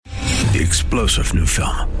the explosive new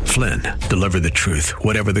film, Flynn, Deliver the Truth,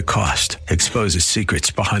 Whatever the Cost, exposes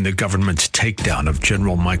secrets behind the government's takedown of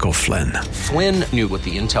General Michael Flynn. Flynn knew what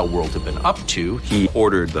the intel world had been up to. He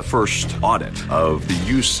ordered the first audit of the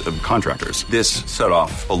use of contractors. This set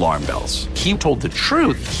off alarm bells. He told the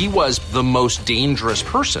truth. He was the most dangerous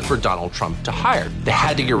person for Donald Trump to hire. They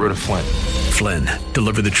had to get rid of Flynn. Flynn,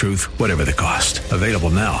 Deliver the Truth, Whatever the Cost. Available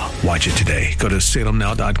now. Watch it today. Go to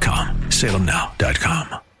salemnow.com.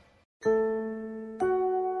 salemnow.com.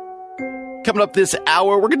 Coming up this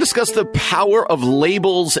hour, we're going to discuss the power of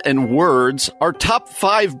labels and words, our top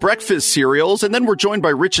 5 breakfast cereals, and then we're joined by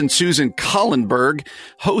Rich and Susan Collenberg,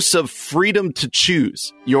 hosts of Freedom to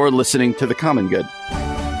Choose. You're listening to The Common Good.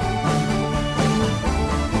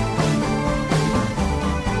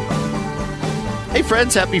 Hey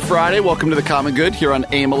friends, happy Friday. Welcome to The Common Good here on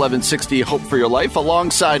AM 1160, Hope for Your Life,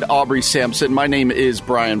 alongside Aubrey Sampson. My name is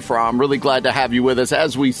Brian Fromm. Really glad to have you with us.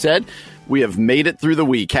 As we said, we have made it through the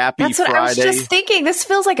week. Happy Friday. That's what I was just thinking. This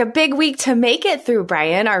feels like a big week to make it through,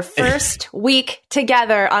 Brian. Our first week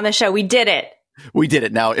together on the show. We did it. We did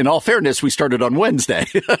it. Now, in all fairness, we started on Wednesday.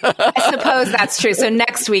 I suppose that's true. So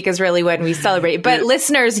next week is really when we celebrate. But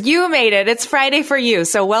listeners, you made it. It's Friday for you.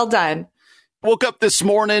 So well done. Woke up this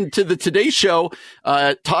morning to the Today Show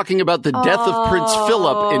talking about the death of Prince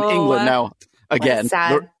Philip in England. Now, again,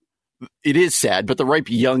 it is sad, but the ripe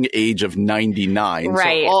young age of 99.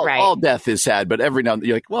 Right, so right. All death is sad, but every now and then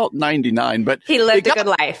you're like, well, 99. But he lived a good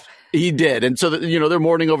life. He did. And so, they're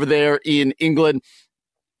mourning over there in England.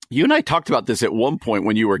 You and I talked about this at one point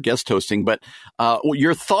when you were guest hosting, but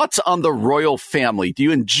your thoughts on the royal family. Do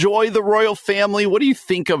you enjoy the royal family? What do you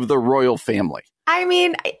think of the royal family? I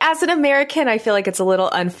mean, as an American, I feel like it's a little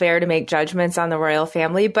unfair to make judgments on the royal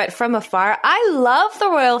family, but from afar, I love the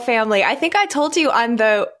royal family. I think I told you on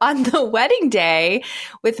the wedding day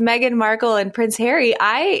with Meghan Markle and Prince Harry,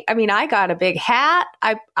 I got a big hat.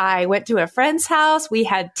 I went to a friend's house. We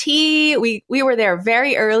had tea. We were there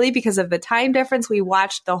very early because of the time difference. We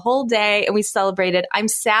watched the whole day and we celebrated. I'm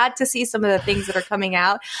sad to see some of the things that are coming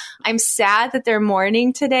out. I'm sad that they're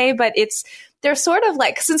mourning today, but they're sort of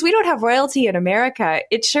like, since we don't have royalty in America,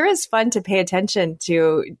 it sure is fun to pay attention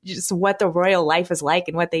to just what the royal life is like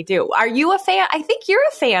and what they do. Are you a fan? I think you're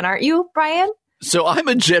a fan, aren't you, Brian? So I'm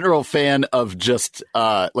a general fan of just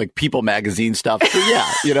like People magazine stuff. So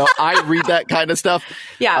yeah, I read that kind of stuff.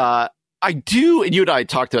 Yeah. I do, and you and I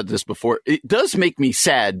talked about this before, it does make me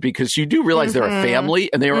sad because you do realize they're a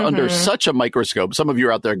family and they are under such a microscope. Some of you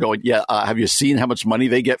are out there going, have you seen how much money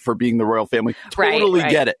they get for being the royal family? Totally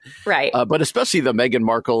get it. Right. But especially the Meghan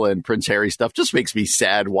Markle and Prince Harry stuff just makes me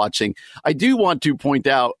sad watching. I do want to point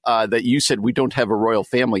out that you said we don't have a royal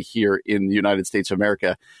family here in the United States of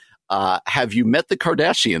America. Have you met the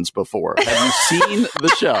Kardashians before? Have you seen the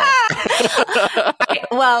show?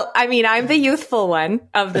 I'm the youthful one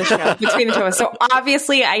of the show between the two of us. So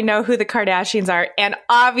obviously I know who the Kardashians are and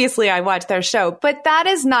obviously I watch their show, but that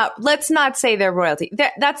is not, let's not say they're royalty.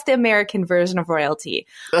 That's the American version of royalty.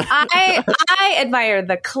 I admire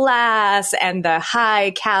the class and the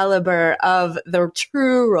high caliber of the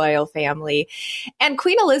true royal family. And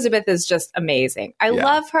Queen Elizabeth is just amazing. I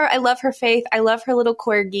love her. I love her faith. I love her little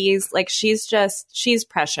corgis. Like she's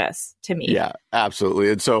precious to me. Yeah,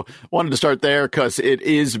 absolutely. And so wanted to start there because it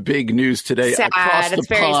is big news today across the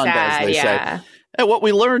pond, as they say. And what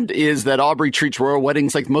we learned is that Aubrey treats royal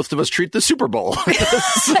weddings like most of us treat the Super Bowl.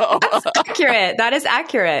 That's accurate. That is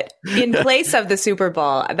accurate. In place of the Super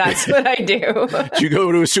Bowl, that's what I do. Do you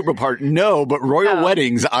go to a Super Bowl? No, but royal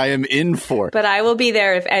weddings I am in for. But I will be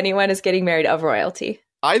there if anyone is getting married of royalty.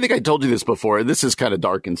 I think I told you this before. This is kind of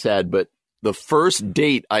dark and sad, but the first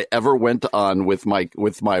date I ever went on with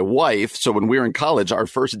my wife, so when we were in college, our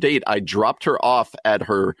first date, I dropped her off at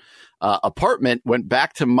her apartment, went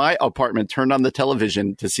back to my apartment, turned on the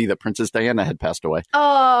television to see that Princess Diana had passed away.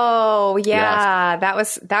 Oh, yeah.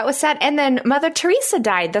 Yes. That was sad. And then Mother Teresa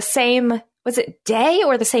died the same, was it day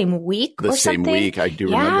or the same week or something? The same week. I do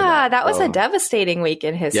remember that. Yeah, that was a devastating week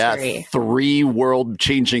in history. Yeah, 3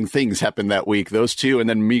 world-changing things happened that week. Those 2, and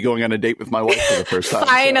then me going on a date with my wife for the first time.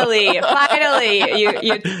 Finally,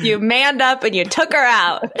 you manned up and you took her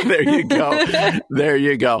out. There you go. There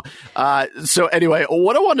you go. So anyway,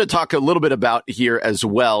 what I want to talk a little bit about here as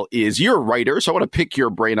well is you're a writer, so I want to pick your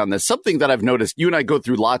brain on this. Something that I've noticed, you and I go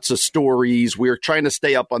through lots of stories. We're trying to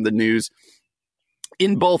stay up on the news.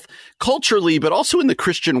 In both culturally, but also in the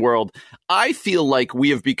Christian world, I feel like we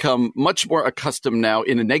have become much more accustomed now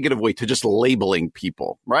in a negative way to just labeling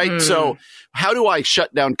people, right? So how do I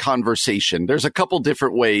shut down conversation? There's a couple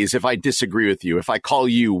different ways if I disagree with you. If I call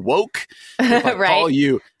you woke, if I call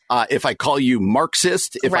you if I call you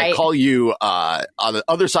Marxist, if I call you on the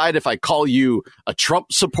other side, if I call you a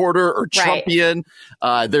Trump supporter or Trumpian,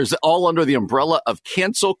 there's all under the umbrella of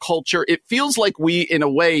cancel culture. It feels like we, in a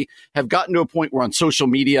way, have gotten to a point where on social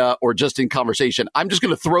media or just in conversation, I'm just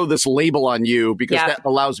going to throw this label on you because that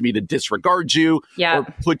allows me to disregard you or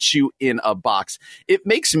put you in a box. It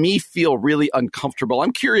makes me feel really uncomfortable.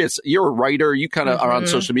 I'm curious, you're a writer, you kind of are on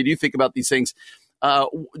social media, you think about these things.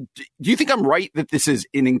 Do you think I'm right that this is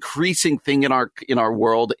an increasing thing in our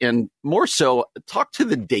world? And more so, talk to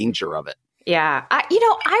the danger of it. Yeah.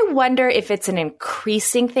 I wonder if it's an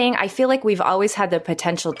increasing thing. I feel like we've always had the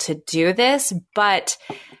potential to do this, but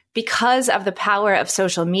because of the power of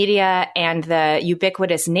social media and the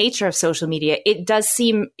ubiquitous nature of social media, it does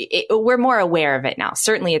seem we're more aware of it now.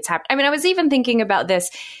 Certainly it's happened. I mean, I was even thinking about this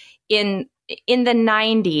in the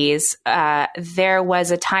 90s. There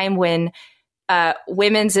was a time when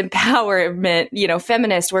women's empowerment,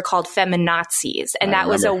 feminists were called feminazis. And that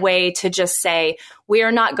was a way to just say, we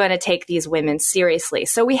are not going to take these women seriously.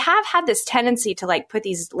 So we have had this tendency to put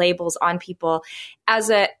these labels on people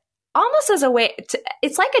almost as a way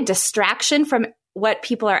it's like a distraction from what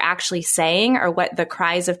people are actually saying or what the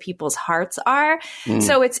cries of people's hearts are.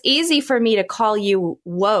 So it's easy for me to call you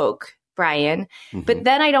woke, Brian, but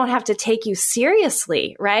then I don't have to take you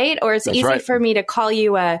seriously, right? Or it's easy for me to call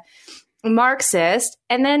you a Marxist,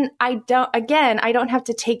 and then I don't have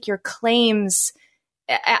to take your claims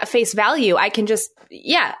at face value. I can just,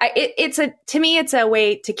 to me, it's a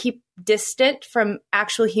way to keep distant from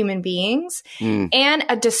actual human beings and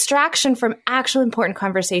a distraction from actual important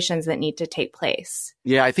conversations that need to take place.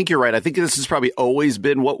 Yeah, I think you're right. I think this has probably always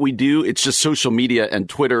been what we do. It's just social media and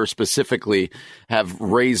Twitter specifically have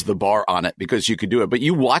raised the bar on it because you could do it. But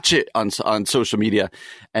you watch it on social media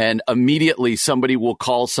and immediately somebody will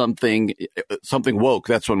call something woke.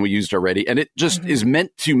 That's one we used already. And it just is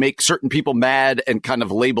meant to make certain people mad and kind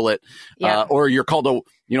of label it. Or you're called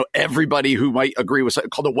everybody who might agree with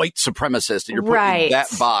called a white supremacist, and you're putting in that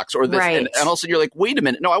box or this. And all of a sudden you're like, wait a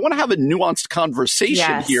minute. No, I want to have a nuanced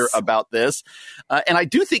conversation here about this. And I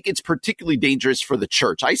do think it's particularly dangerous for the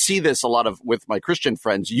church. I see this a lot with my Christian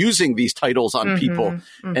friends using these titles on people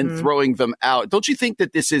and throwing them out. Don't you think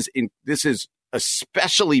that this is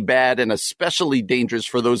especially bad and especially dangerous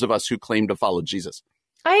for those of us who claim to follow Jesus?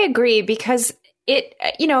 I agree, because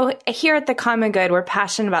here at the Common Good, we're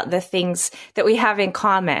passionate about the things that we have in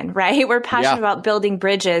common, right? We're passionate about building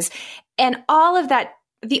bridges, and all of that.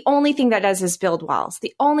 The only thing that does is build walls.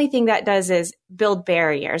 The only thing that does is build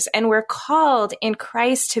barriers. And we're called in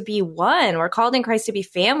Christ to be one. We're called in Christ to be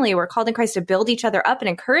family. We're called in Christ to build each other up and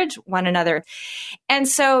encourage one another. And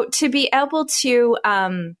so to be able to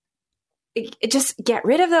just get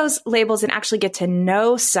rid of those labels and actually get to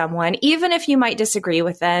know someone, even if you might disagree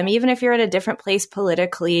with them, even if you're in a different place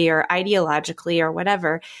politically or ideologically or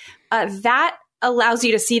whatever, that allows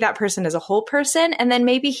you to see that person as a whole person and then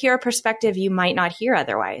maybe hear a perspective you might not hear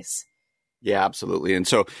otherwise. Yeah, absolutely. And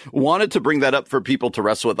so wanted to bring that up for people to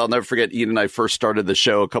wrestle with. I'll never forget, Ian and I first started the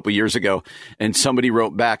show a couple years ago, and somebody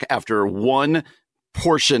wrote back after one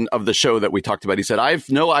portion of the show that we talked about. He said, I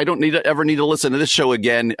don't ever need to listen to this show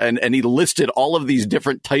again. And he listed all of these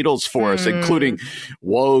different titles for us, including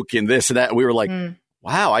woke and this and that. And we were like,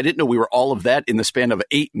 wow, I didn't know we were all of that in the span of an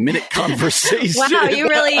 8-minute conversation. Wow, you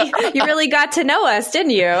really got to know us, didn't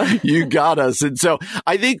you? You got us. And so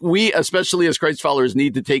I think we, especially as Christ followers,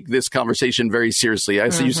 need to take this conversation very seriously.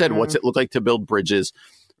 So you said, what's it look like to build bridges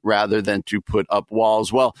rather than to put up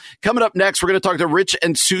walls? Well, coming up next, we're going to talk to Rich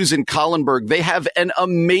and Susan Kallenberg. They have an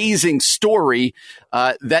amazing story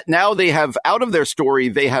that now they have out of their story.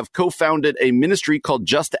 They have co-founded a ministry called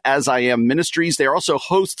Just As I Am Ministries. They are also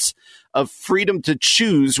hosts of Freedom to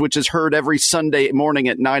Choose, which is heard every Sunday morning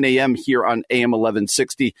at 9 a.m. here on AM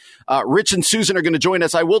 1160. Rich and Susan are going to join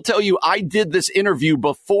us. I will tell you, I did this interview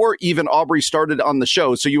before even Aubrey started on the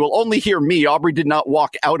show, so you will only hear me. Aubrey did not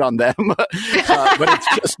walk out on them, but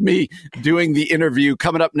it's just me doing the interview.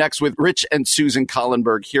 Coming up next with Rich and Susan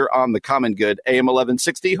Kallenberg here on The Common Good, AM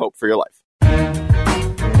 1160. Hope for your life.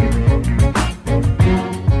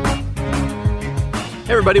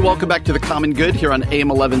 Hey everybody, welcome back to The Common Good here on AM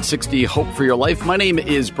 1160, Hope for Your Life. My name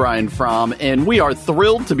is Brian Fromm, and we are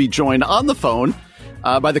thrilled to be joined on the phone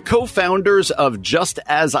by the co-founders of Just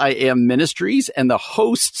As I Am Ministries and the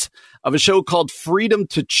hosts of a show called Freedom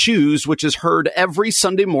to Choose, which is heard every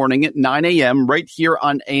Sunday morning at 9 a.m. right here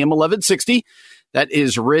on AM 1160. That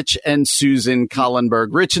is Rich and Susan Kallenberg.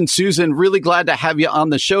 Rich and Susan, really glad to have you on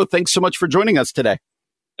the show. Thanks so much for joining us today.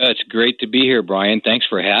 It's great to be here, Brian. Thanks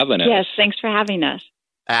for having us. Yes, thanks for having us.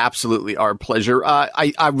 Absolutely, our pleasure.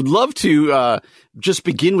 I would love to just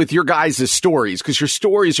begin with your guys' stories, because your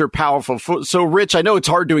stories are powerful. So, Rich, I know it's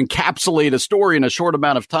hard to encapsulate a story in a short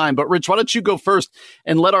amount of time, but Rich, why don't you go first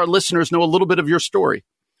and let our listeners know a little bit of your story?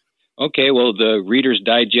 Okay, well, the Reader's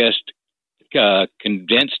Digest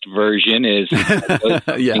condensed version is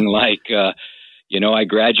something like, I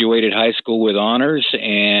graduated high school with honors,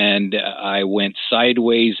 and I went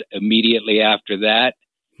sideways immediately after that.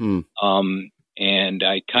 And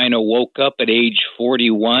I kind of woke up at age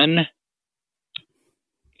 41,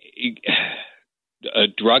 a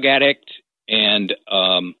drug addict and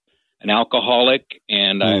an alcoholic,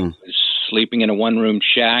 and I was sleeping in a one-room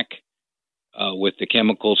shack with the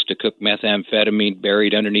chemicals to cook methamphetamine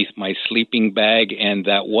buried underneath my sleeping bag, and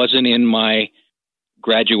that wasn't in my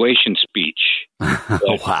graduation speech.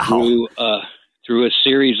 Wow. Through a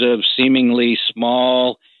series of seemingly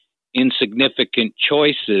small, insignificant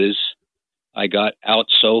choices, I got out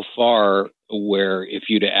so far where if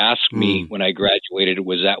you'd asked me when I graduated,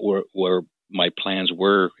 was that where my plans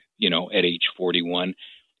were, at age 41?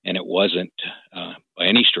 And it wasn't by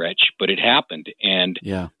any stretch, but it happened. And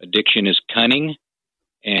addiction is cunning,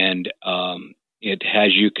 and it has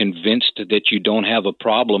you convinced that you don't have a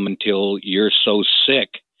problem until you're so sick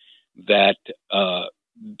that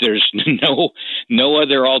there's no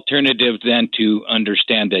other alternative than to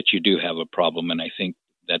understand that you do have a problem. And I think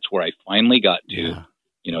that's where I finally got to,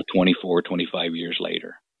 24, 25 years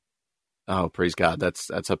later. Oh, praise God.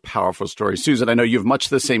 That's a powerful story. Susan, I know you have much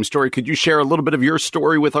the same story. Could you share a little bit of your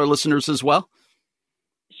story with our listeners as well?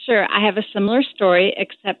 Sure. I have a similar story,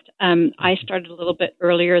 except I started a little bit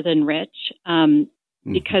earlier than Rich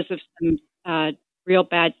because of some real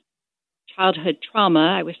bad childhood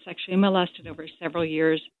trauma. I was sexually molested over several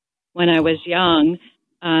years when I was young.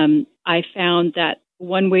 I found that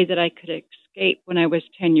one way that I could escape when I was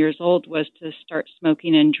 10 years old was to start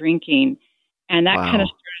smoking and drinking. And that kind of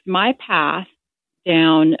started my path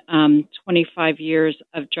down 25 years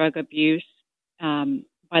of drug abuse.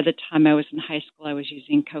 By the time I was in high school, I was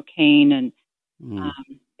using cocaine, and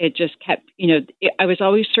it just kept, I was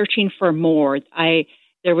always searching for more.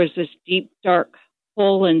 There was this deep, dark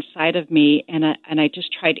hole inside of me, and I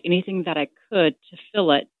just tried anything that I could to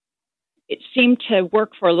fill it. It seemed to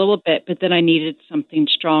work for a little bit, but then I needed something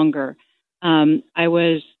stronger. I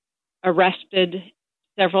was arrested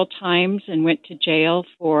several times and went to jail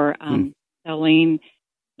for selling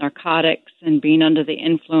narcotics and being under the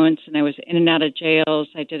influence. And I was in and out of jails.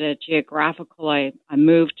 I did a geographical. I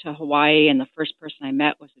moved to Hawaii, and the first person I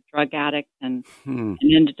met was a drug addict, and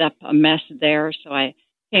ended up a mess there. So I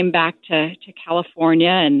came back to California,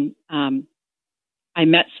 and I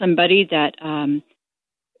met somebody that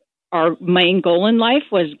our main goal in life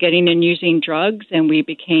was getting and using drugs, and we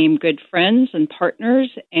became good friends and partners.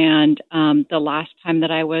 And the last time that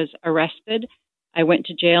I was arrested, I went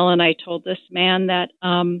to jail, and I told this man that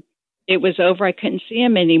it was over. I couldn't see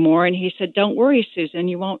him anymore. And he said, "Don't worry, Susan,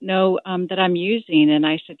 you won't know that I'm using." And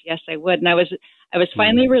I said, "Yes, I would." And I was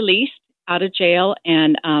finally released out of jail.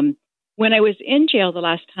 And when I was in jail the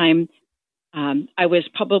last time, I was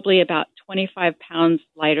probably about 25 pounds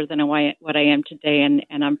lighter than what I am today,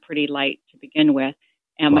 and I'm pretty light to begin with.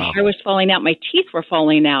 And my hair was falling out, my teeth were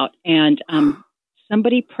falling out, and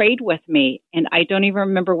somebody prayed with me, and I don't even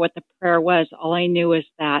remember what the prayer was. All I knew is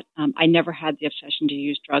that I never had the obsession to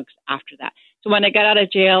use drugs after that. So when I got out of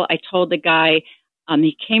jail, I told the guy,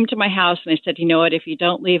 he came to my house, and I said, "You know what, if you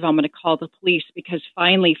don't leave, I'm going to call the police," because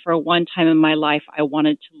finally, for one time in my life, I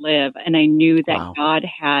wanted to live, and I knew that God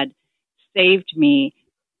had saved me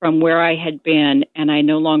from where I had been, and I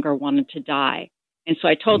no longer wanted to die. And so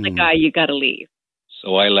I told the guy, "You got to leave."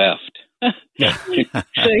 So I left. So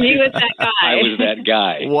he was that guy. I was that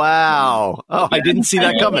guy. Wow. Oh, I didn't see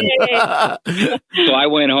that coming. So I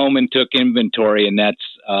went home and took inventory, and that's,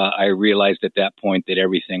 I realized at that point that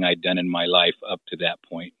everything I'd done in my life up to that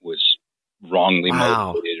point was wrongly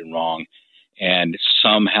motivated and wrong. And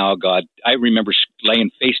somehow God, I remember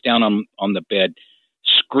laying face down on the bed,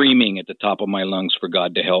 screaming at the top of my lungs for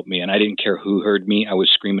God to help me. And I didn't care who heard me. I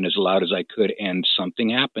was screaming as loud as I could, and something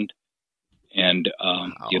happened. And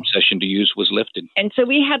the obsession to use was lifted. And so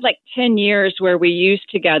we had like 10 years where we used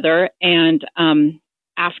together. And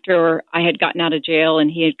after I had gotten out of jail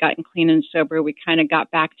and he had gotten clean and sober, we kind of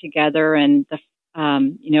got back together, and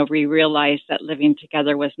we realized that living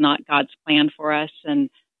together was not God's plan for us. And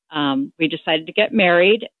we decided to get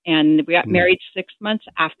married, and we got married 6 months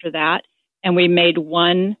after that. And we made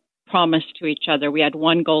one promise to each other. We had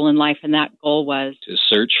one goal in life, and that goal was to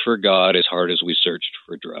search for God as hard as we searched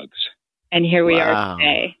for drugs. And here we are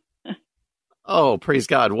today. Oh, praise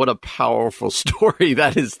God. What a powerful story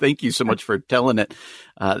that is. Thank you so much for telling it.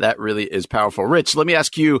 That really is powerful. Rich, let me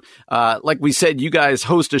ask you, like we said, you guys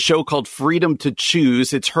host a show called Freedom to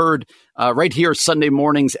Choose. It's heard right here Sunday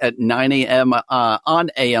mornings at 9 a.m. On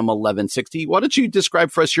AM 1160. Why don't you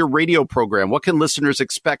describe for us your radio program? What can listeners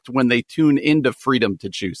expect when they tune into Freedom to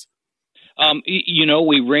Choose?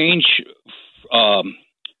 We range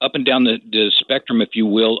up and down the spectrum, if you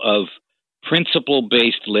will, of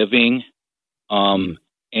principle-based living.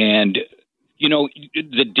 And,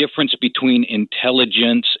 the difference between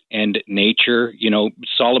intelligence and nature,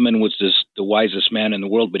 Solomon was the wisest man in the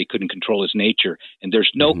world, but he couldn't control his nature. And there's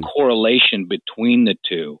no correlation between the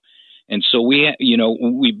two. And so we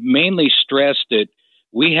mainly stress that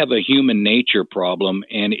we have a human nature problem.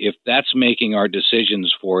 And if that's making our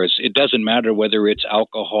decisions for us, it doesn't matter whether it's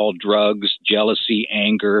alcohol, drugs, jealousy,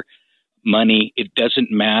 anger, money, it doesn't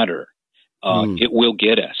matter. It will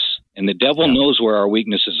get us. And the devil knows where our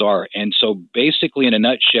weaknesses are. And so basically, in a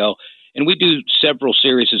nutshell, and we do several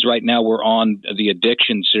series right now, we're on the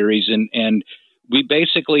addiction series, and we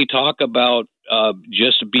basically talk about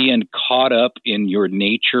just being caught up in your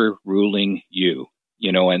nature ruling you,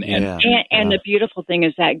 and the beautiful thing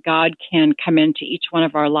is that God can come into each one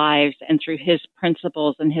of our lives, and through his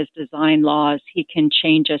principles and his design laws, he can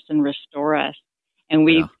change us and restore us, and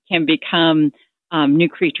we can become new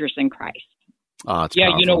creatures in Christ. Oh,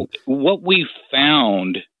 powerful. What we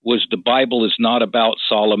found was the Bible is not about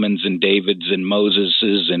Solomon's and David's and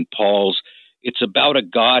Moses's and Paul's. It's about a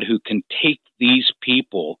God who can take these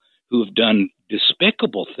people who have done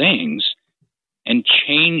despicable things and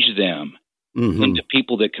change them into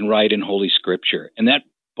people that can write in Holy Scripture. And that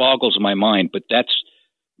boggles my mind, but that's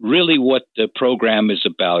really what the program is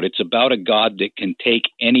about. It's about a God that can take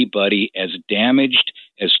anybody as damaged,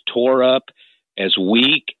 as tore up, as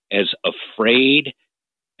weak, as afraid,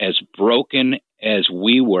 as broken as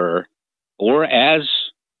we were, or as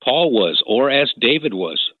Paul was, or as David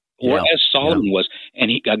was, or as Solomon was.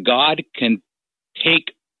 And God can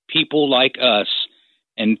take people like us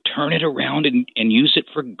and turn it around and use it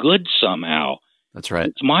for good somehow. That's right.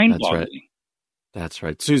 It's mind-boggling. That's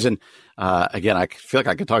right. Susan, again, I feel like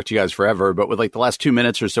I could talk to you guys forever, but with like the last 2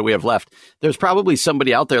 minutes or so we have left, there's probably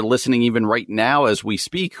somebody out there listening even right now as we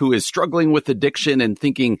speak who is struggling with addiction and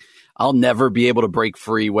thinking, I'll never be able to break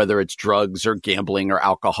free, whether it's drugs or gambling or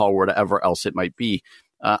alcohol or whatever else it might be.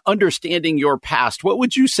 Understanding your past, what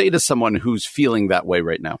would you say to someone who's feeling that way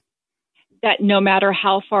right now? That no matter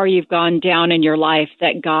how far you've gone down in your life,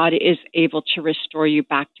 that God is able to restore you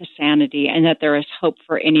back to sanity, and that there is hope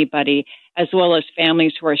for anybody, as well as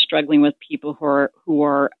families who are struggling with people who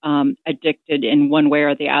are addicted in one way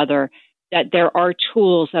or the other, that there are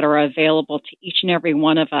tools that are available to each and every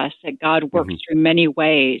one of us, that God works through many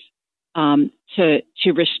ways to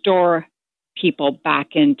restore people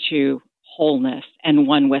back into wholeness and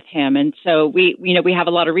one with him. And so we have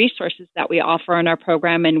a lot of resources that we offer in our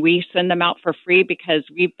program, and we send them out for free because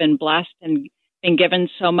we've been blessed and been given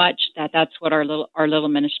so much that's what our little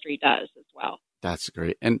ministry does as well. That's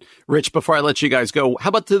great. And Rich, before I let you guys go, how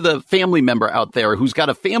about to the family member out there who's got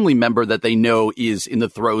a family member that they know is in the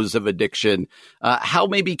throes of addiction? How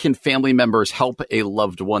maybe can family members help a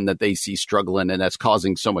loved one that they see struggling and that's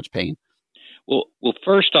causing so much pain? Well,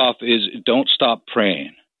 first off is don't stop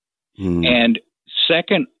praying. And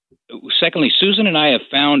secondly, Susan and I have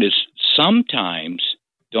found is sometimes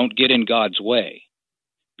don't get in God's way,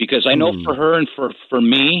 because I know for her and for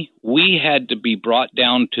me, we had to be brought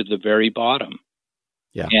down to the very bottom.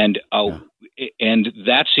 Yeah. And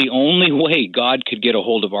that's the only way God could get a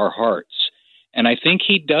hold of our hearts. And I think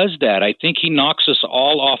he does that. I think he knocks us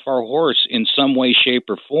all off our horse in some way, shape,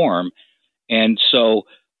 or form. And so,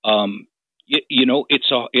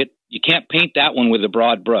 you can't paint that one with a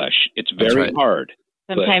broad brush. It's very hard.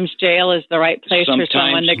 Sometimes jail is the right place for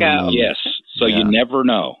someone to go. Yes. So you never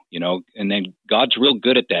know, and then God's real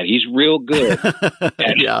good at that. He's real good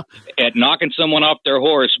at knocking someone off their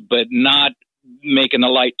horse, but not making the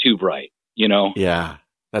light too bright, Yeah.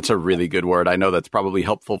 That's a really good word. I know that's probably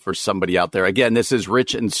helpful for somebody out there. Again, this is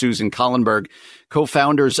Rich and Susan Collenberg,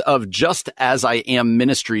 co-founders of Just As I Am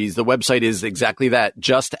Ministries. The website is exactly that,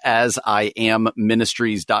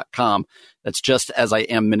 justasiamministries.com. That's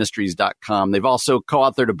justasiamministries.com. They've also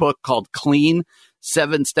co-authored a book called Clean,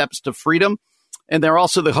 7 Steps to Freedom. And they're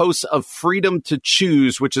also the hosts of Freedom to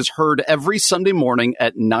Choose, which is heard every Sunday morning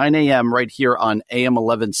at 9 a.m. right here on AM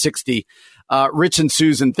 1160. Rich and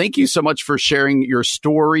Susan, thank you so much for sharing your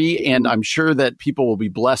story. And I'm sure that people will be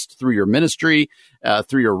blessed through your ministry,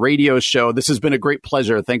 through your radio show. This has been a great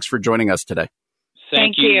pleasure. Thanks for joining us today.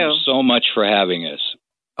 Thank you so much for having us.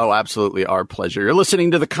 Oh, absolutely. Our pleasure. You're listening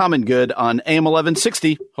to The Common Good on AM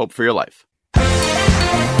 1160. Hope for your life. Hey,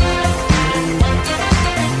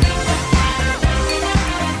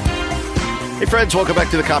 friends. Welcome back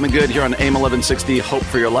to The Common Good here on AM 1160. Hope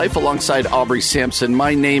for your life alongside Aubrey Sampson.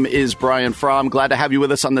 My name is Brian Fromm. Glad to have you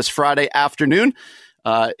with us on this Friday afternoon.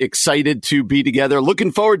 Excited to be together.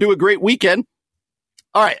 Looking forward to a great weekend.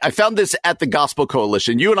 All right. I found this at the Gospel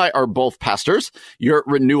Coalition. You and I are both pastors. You're at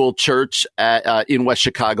Renewal Church in West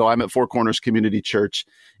Chicago. I'm at Four Corners Community Church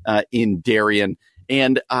in Darien.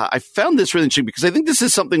 And I found this really interesting because I think this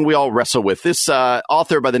is something we all wrestle with. This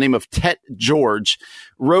author by the name of Tet George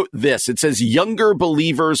wrote this. It says, younger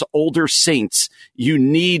believers, older saints, you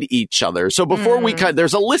need each other. So before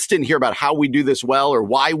there's a list in here about how we do this well or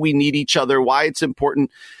why we need each other, why it's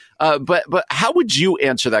important. But how would you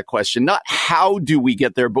answer that question? Not how do we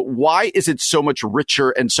get there, but why is it so much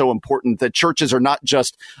richer and so important that churches are not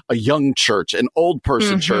just a young church, an old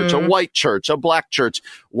person church, a white church, a black church?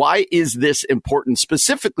 Why is this important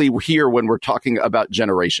specifically here when we're talking about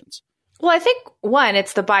generations? Well, I think one,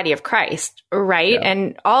 it's the body of Christ, right? Yeah.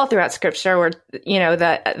 And all throughout Scripture, where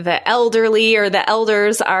the elderly or the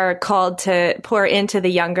elders are called to pour into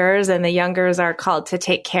the youngers, and the youngers are called to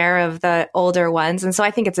take care of the older ones. And so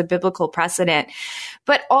I think it's a biblical precedent.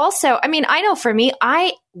 But also, I mean, I know for me,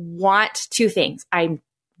 I want two things. I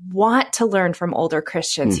want to learn from older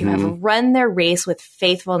Christians who have run their race with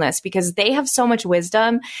faithfulness, because they have so much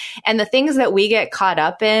wisdom, and the things that we get caught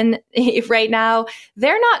up in right now,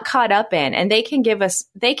 they're not caught up in, and they can give us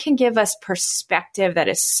perspective that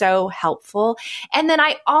is so helpful. And then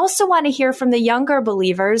I also want to hear from the younger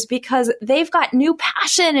believers, because they've got new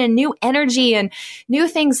passion and new energy and new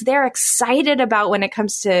things they're excited about when it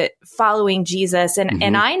comes to following Jesus.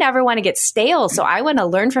 And I never want to get stale. So I want to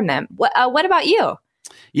learn from them. What about you?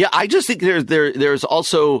 Yeah, I just think there's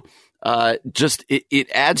also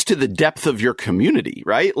it adds to the depth of your community,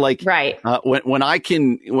 right? Like, right. When I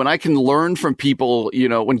can learn from people,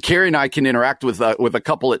 when Carrie and I can interact with a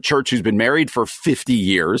couple at church who's been married for 50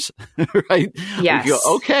 years, right? Yes. We go,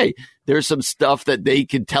 okay, there's some stuff that they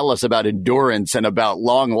could tell us about endurance and about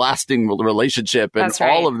long lasting relationship and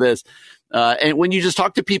all of this. And when you just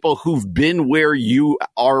talk to people who've been where you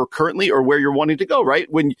are currently or where you're wanting to go, right?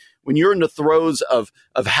 When you're in the throes of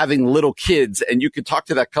having little kids, and you could talk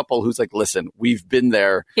to that couple who's like, listen, we've been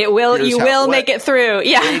there. You will make it through.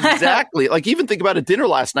 Yeah, exactly. Like, even think about a dinner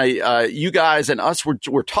last night. You guys and us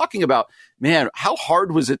were talking about, man, how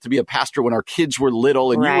hard was it to be a pastor when our kids were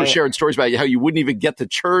little, and you were sharing stories about how you wouldn't even get to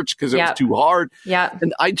church because it was too hard. Yeah.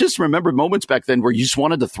 And I just remember moments back then where you just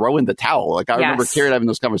wanted to throw in the towel. Like, I remember Carrie having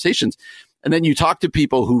those conversations. And then you talk to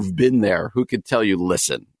people who've been there, who could tell you,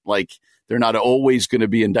 listen, like, they're not always going to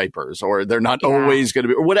be in diapers, or they're not always going to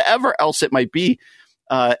be, or whatever else it might be.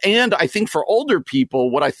 And I think for older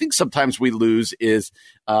people, what I think sometimes we lose is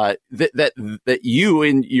that you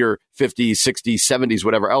in your 50s, 60s, 70s,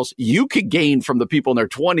 whatever else, you could gain from the people in their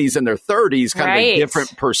 20s and their 30s kind of a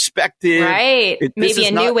different perspective. Right. Maybe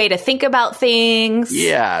a new way to think about things.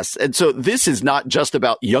 Yes. And so this is not just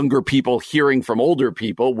about younger people hearing from older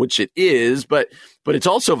people, which it is, but it's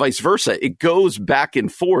also vice versa. It goes back and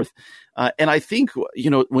forth. And I think,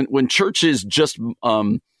 when churches just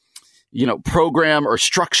program or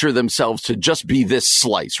structure themselves to just be this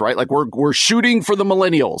slice, right? Like, we're shooting for the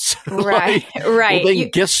millennials. Right. Right. Well,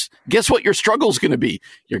 then guess what your struggle is going to be?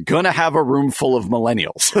 You're going to have a room full of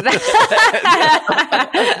millennials.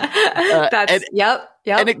 Yep.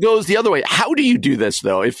 And it goes the other way. How do you do this,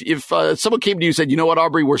 though? If someone came to you and said, you know what,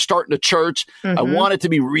 Aubrey, we're starting a church. I want it to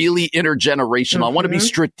be really intergenerational. I want to be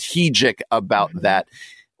strategic about that.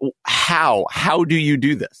 How do you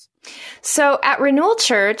do this? So at Renewal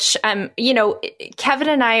Church, Kevin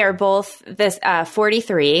and I are both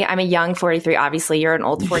 43. I'm a young 43. Obviously, you're an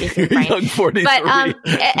old 43, Brian. Young 43. But,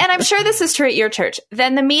 and I'm sure this is true at your church.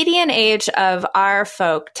 Then the median age of our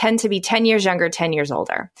folk tend to be 10 years younger, 10 years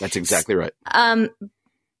older. That's exactly right.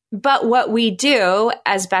 But what we do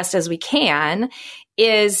as best as we can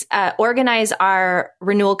is organize our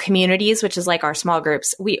renewal communities, which is like our small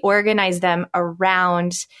groups. We organize them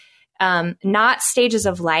around not stages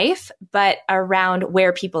of life, but around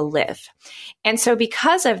where people live. And so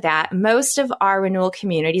because of that, most of our renewal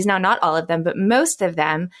communities, now not all of them, but most of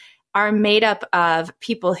them are made up of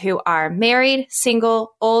people who are married,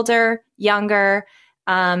 single, older, younger,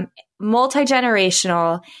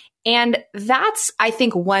 multi-generational. And that's, I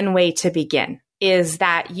think, one way to begin. is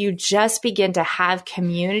that you just begin to have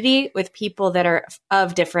community with people that are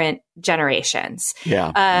of different generations.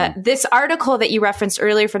 This article that you referenced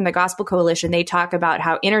earlier from the Gospel Coalition, they talk about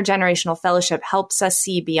how intergenerational fellowship helps us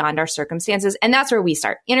see beyond our circumstances. And that's where we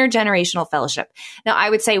start, intergenerational fellowship. Now, I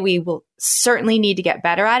would say we will certainly need to get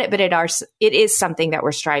better at it, but it is something that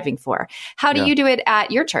we're striving for. How do you do it at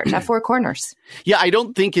your church, at Four Corners? Yeah, I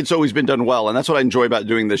don't think it's always been done well. And that's what I enjoy about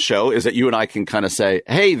doing this show, is that you and I can kind of say,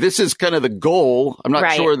 hey, this is kind of the goal. I'm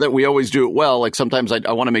not sure that we always do it well. Like sometimes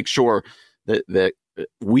I want to make sure that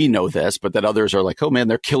we know this, but that others are like, oh man,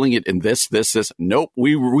 they're killing it in this. Nope.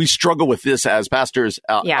 We struggle with this as pastors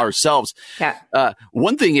ourselves.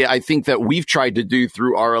 One thing I think that we've tried to do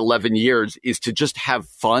through our 11 years is to just have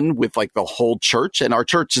fun with like the whole church, and our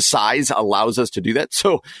church's size allows us to do that.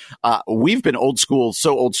 So we've been old school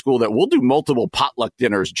that we'll do multiple potluck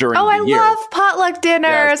dinners during the year. I love potluck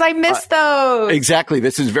dinners. I miss those. Exactly.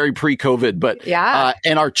 This is very pre-COVID, but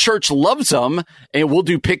and our church loves them, and we'll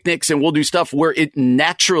do picnics and we'll do stuff where it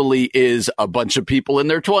naturally is a bunch of people in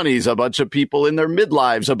their 20s, a bunch of people in their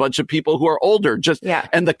midlives, a bunch of people who are older,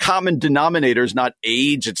 and the common denominator is not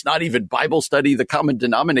age. It's not even Bible study. The common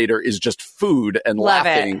denominator is just food and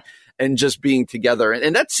laughing and just being together.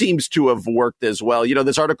 And that seems to have worked as well. You know,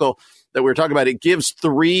 this article that we were talking about, it gives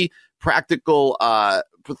three particular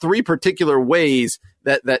ways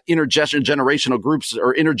that intergenerational groups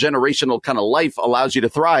or intergenerational kind of life allows you to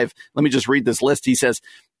thrive. Let me just read this list. He says,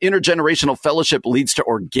 intergenerational fellowship leads to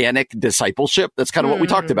organic discipleship. That's kind of what we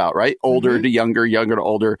talked about, right? Older to younger, younger to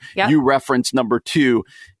older. You referenced number 2,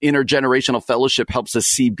 intergenerational fellowship helps us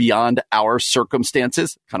see beyond our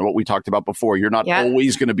circumstances. Kind of what we talked about before. You're not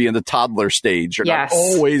always going to be in the toddler stage. You're not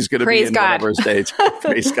always going to be in whatever stage.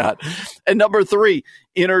 Praise God. And number 3,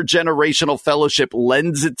 intergenerational fellowship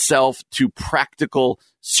lends itself to practical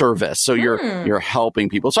service. So you're helping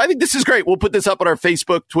people. So I think this is great. We'll put this up on our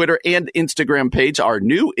Facebook, Twitter, and Instagram page, our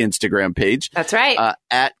new Instagram page. That's right.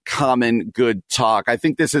 At Common Good Talk. I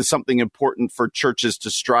think this is something important for churches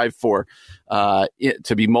to strive for,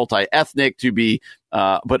 to be multi-ethnic, to be,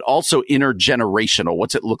 but also intergenerational.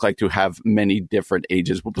 What's it look like to have many different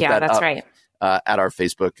ages? We'll put that up. Right. At our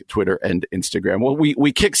Facebook, Twitter, and Instagram. Well,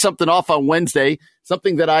 we kicked something off on Wednesday,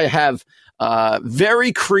 something that I have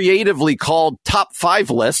very creatively called Top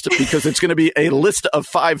 5 List, because it's going to be a list of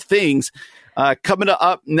 5 things. Coming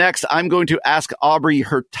up next, I'm going to ask Aubrey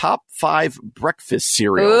her top 5 breakfast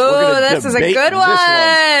cereals. Ooh, this is a good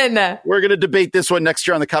one. We're going to debate this one next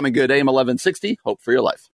year on the Common Good, AM 1160. Hope for your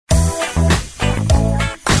life.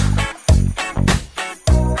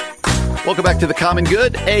 Welcome back to the Common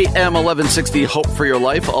Good, AM 1160, Hope for Your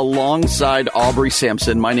Life, alongside Aubrey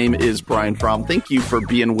Sampson. My name is Brian Fromm. Thank you for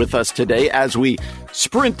being with us today as we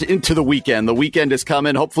sprint into the weekend. The weekend is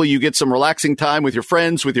coming. Hopefully you get some relaxing time with your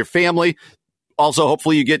friends, with your family. Also,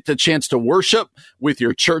 hopefully you get the chance to worship with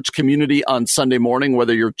your church community on Sunday morning,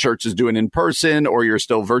 whether your church is doing in person or you're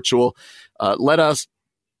still virtual. Let us,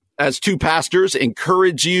 as 2 pastors,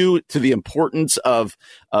 encourage you to the importance of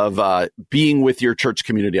being with your church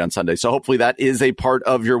community on Sunday. So hopefully that is a part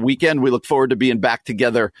of your weekend. We look forward to being back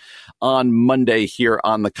together on Monday here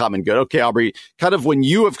on the Common Good. Okay, Aubrey, kind of when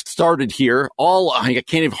you have started here, I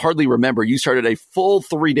can't even hardly remember. You started a full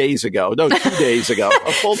 3 days ago. No, 2 days ago.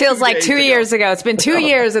 A full Feels like 2 years ago. It's been 2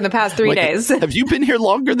 years in the past 3 days. Have you been here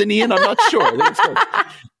longer than Ian? I'm not sure. I think it's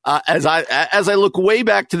as I look way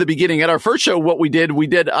back to the beginning at our first show, what we did,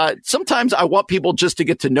 sometimes I want people just to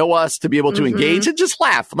get to know us, to be able to engage and just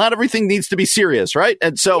laugh. Not everything needs to be serious, right?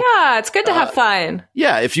 And so, yeah, it's good to have fun.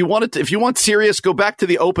 Yeah. If you want serious, go back to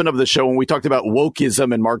the open of the show when we talked about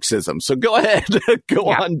wokeism and Marxism. So go ahead,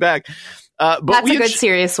 on back. But that's a good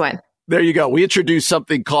serious one. There you go. We introduced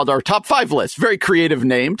something called our Top 5 List. Very creative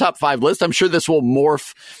name, Top 5 List. I'm sure this will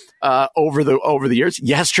morph over the years.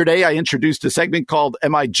 Yesterday, I introduced a segment called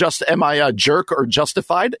 "Am I a Jerk or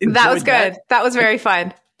Justified?" That was good. That was very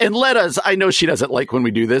fun. And I know she doesn't like when we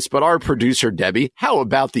do this, but our producer, Debbie, how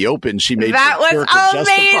about the open she made? That was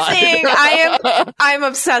amazing. I'm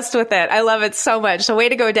obsessed with it. I love it so much. So way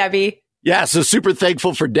to go, Debbie. Yeah, so super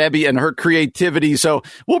thankful for Debbie and her creativity. So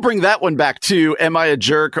we'll bring that one back too. Am I a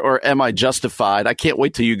jerk or am I justified? I can't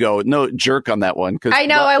wait till you go. No jerk on that one. I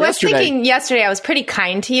know. I was thinking yesterday I was pretty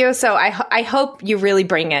kind to you. So I hope you really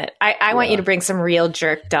bring it. I want you to bring some real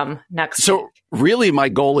jerkdom next week. Really, my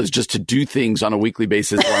goal is just to do things on a weekly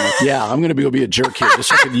basis where I'm like, I'm going to be able to be a jerk here just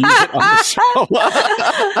so I can use it on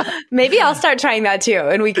the show. Maybe I'll start trying that too.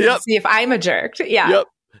 And we can see if I'm a jerk. Yeah. Yep.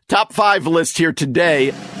 Top 5 list here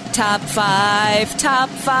today. Top 5, top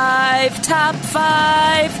 5, top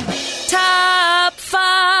 5, top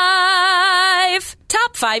 5,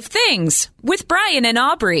 top 5 things with Brian and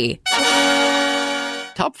Aubrey.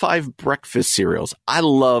 top 5 breakfast cereals. I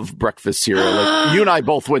love breakfast cereal. Like, you and I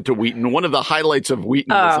both went to Wheaton. One of the highlights of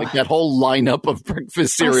Wheaton was like that whole lineup of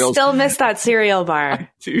breakfast cereals. I still miss that cereal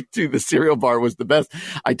bar. The cereal bar was the best.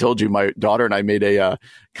 I told you my daughter and I made a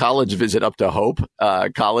college visit up to Hope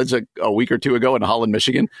College a week or two ago in Holland,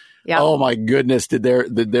 Michigan. Yep. Oh my goodness! Did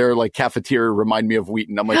their like cafeteria remind me of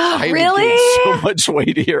Wheaton? I'm like, I really? gained so much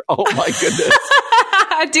weight here. Oh my goodness!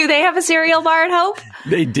 Do they have a cereal bar at Hope?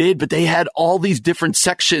 They did, but they had all these different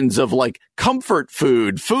sections of like comfort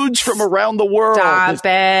food, foods from around the world. Stop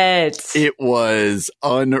it! It was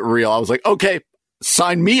unreal. I was like, okay,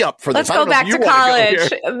 sign me up for this. Let's go back to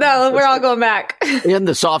college. No, we're all going back. And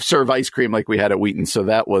the soft serve ice cream like we had at Wheaton. So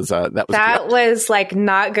that was like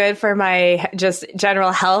not good for my just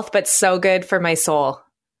general health, but so good for my soul.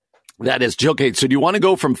 That is okay. So do you want to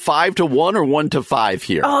go from 5 to 1 or 1 to 5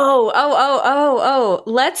 here? Oh.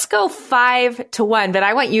 Let's go 5 to 1, but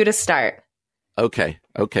I want you to start. Okay.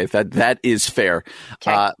 That is fair.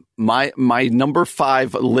 Okay. My number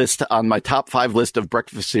 5 list on my top 5 list of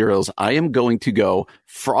breakfast cereals, I am going to go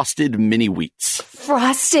Frosted Mini Wheats.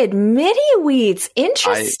 Frosted Mini Wheats.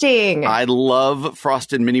 Interesting. I love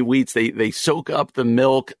Frosted Mini Wheats. They soak up the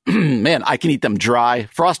milk. Man, I can eat them dry.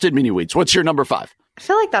 Frosted Mini Wheats. What's your number 5? I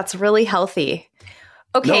feel like that's really healthy.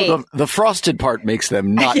 Okay. No, the frosted part makes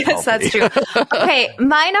them not yes, healthy. That's true. Okay,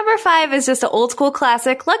 my number 5 is just an old school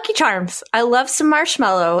classic, Lucky Charms. I love some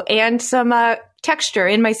marshmallow and some texture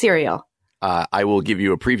in my cereal. I will give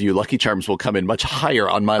you a preview. Lucky Charms will come in much higher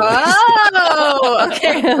on my list. Oh,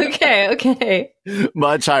 okay.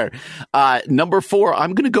 Much higher. Number 4,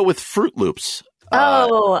 I'm going to go with Fruit Loops. I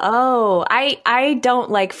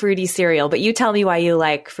don't like fruity cereal, but you tell me why you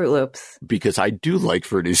like Fruit Loops. Because I do like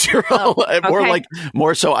fruity cereal.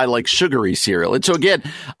 More so I like sugary cereal. And so again,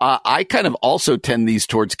 I kind of also tend these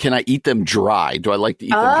towards, can I eat them dry? Do I like to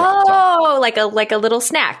eat them dry? Oh, like a little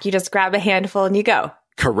snack. You just grab a handful and you go.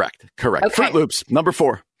 Correct. Okay. Fruit Loops, number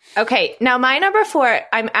 4. Okay. Now my number 4,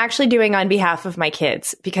 I'm actually doing on behalf of my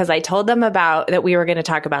kids because I told them that we were going to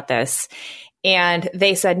talk about this. And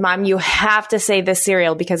they said, Mom, you have to say this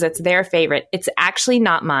cereal because it's their favorite. It's actually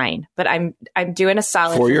not mine, but I'm doing a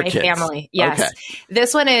solid for my kids. Family. Yes. Okay.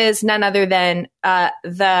 This one is none other than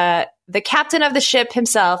the captain of the ship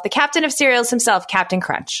himself, the captain of cereals himself, Captain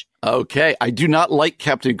Crunch. Okay. I do not like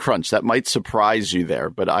Captain Crunch. That might surprise you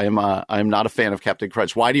there, but I am not a fan of Captain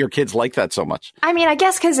Crunch. Why do your kids like that so much? I mean, I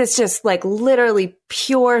guess because it's just like literally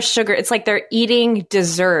pure sugar. It's like they're eating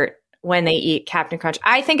dessert when they eat Captain Crunch.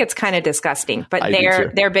 I think it's kind of disgusting, but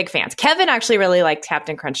they're big fans. Kevin actually really liked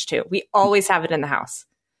Captain Crunch too. We always have it in the house.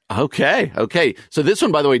 Okay. So this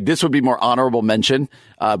one, by the way, this would be more honorable mention,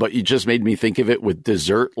 but you just made me think of it with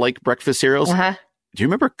dessert like breakfast cereals. Uh-huh. Do you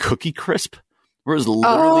remember Cookie Crisp? Where it was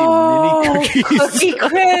literally mini cookies. Cookie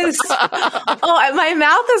Crisp. My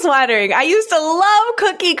mouth is watering. I used to love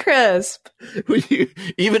Cookie Crisp.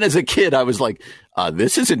 Even as a kid, I was like,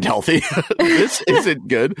 this isn't healthy. This isn't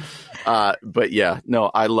good. But yeah, no,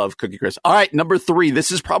 I love Cookie Crisp. All right, number 3.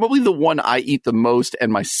 This is probably the one I eat the most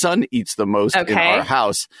and my son eats the most in our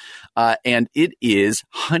house. And it is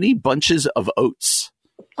Honey Bunches of Oats.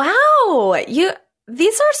 Wow.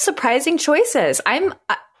 These are surprising choices.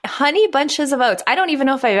 Honey Bunches of Oats. I don't even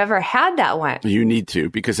know if I've ever had that one. You need to,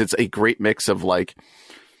 because it's a great mix of like,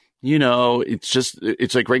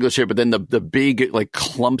 it's like regular cereal, but then the big like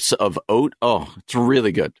clumps of oat. Oh, it's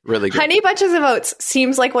really good. Really good. Honey Bunches of Oats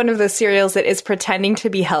seems like one of those cereals that is pretending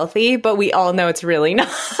to be healthy, but we all know it's really not.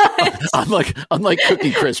 unlike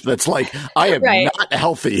Cookie Crisp, that's like, I am not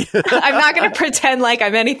healthy. I'm not going to pretend like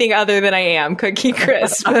I'm anything other than I am Cookie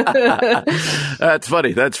Crisp. That's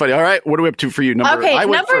funny. All right. What are we up to for you? Number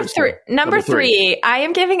 3. I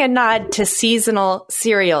am giving a nod to seasonal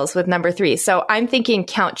cereals with number 3. So I'm thinking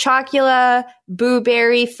Count Chocula, Boo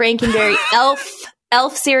Berry, Frankenberry,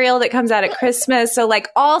 Elf cereal that comes out at Christmas. So like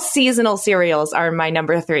all seasonal cereals are my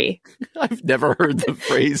number 3. I've never heard the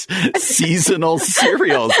phrase seasonal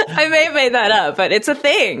cereals. I may have made that up, but it's a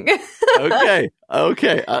thing. Okay.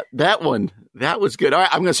 That was good. All right.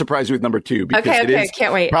 I'm going to surprise you with number 2 because it is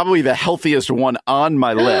can't wait. Probably the healthiest one on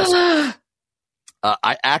my list.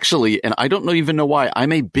 I actually, and I don't even know why,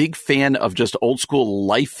 I'm a big fan of just old school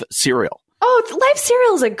Life cereal. Oh, Life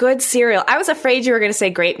cereal is a good cereal. I was afraid you were going to say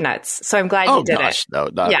Grape Nuts, so I'm glad you did it. No.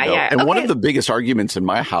 And one of the biggest arguments in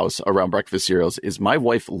my house around breakfast cereals is my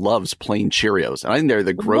wife loves plain Cheerios, and I think they're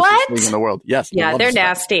the grossest thing in the world. Yes, yeah, they're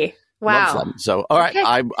nasty. Wow. So, all right,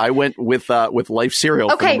 I went with Life cereal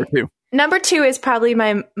for number 2. Number 2 is probably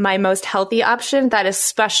my most healthy option. That is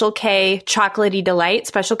Special K Chocolatey Delight.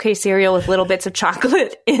 Special K cereal with little bits of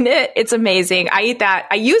chocolate in it. It's amazing. I eat that.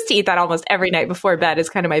 I used to eat that almost every night before bed as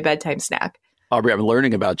kind of my bedtime snack. Aubrey, I'm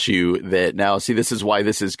learning about you that now, see, this is why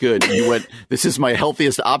this is good. You went, this is my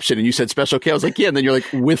healthiest option. And you said Special K. I was like, yeah. And then you're like,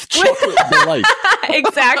 with chocolate delight.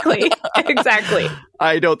 Exactly.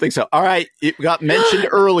 I don't think so. All right. It got mentioned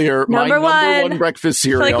earlier. Number one breakfast I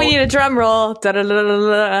feel cereal. like we need a drum roll.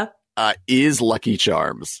 Da-da-da-da-da. Is Lucky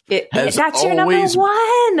Charms. That's your number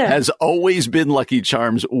one. Has always been Lucky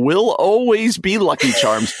Charms. Will always be Lucky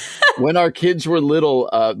Charms. When our kids were little,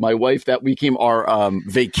 my wife, that became our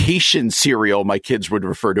vacation cereal. My kids would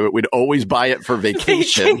refer to it. We'd always buy it for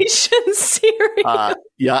vacation. Vacation cereal.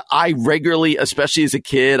 Yeah, I regularly, especially as a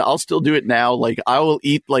kid, I'll still do it now. Like I will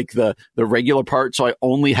eat like the regular part, so I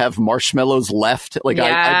only have marshmallows left. Like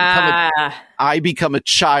I become a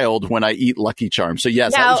child when I eat Lucky Charms. So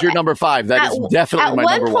yes, that was your number 5. That is definitely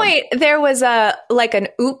my number 1. At one point, there was an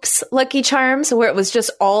Oops Lucky Charms where it was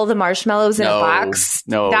just all the marshmallows in a box.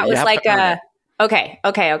 No, that was like a. Okay.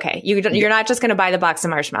 You're not just going to buy the box of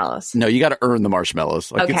marshmallows. No, you got to earn the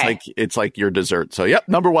marshmallows. Like okay. It's like your dessert. So, yep,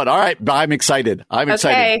 number 1. All right, I'm excited.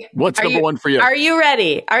 Okay. What's number 1 for you? Are you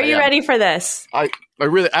ready? Are you ready for this? I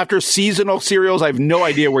really, after seasonal cereals, I have no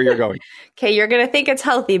idea where you're going. Okay, you're going to think it's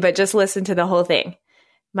healthy, but just listen to the whole thing.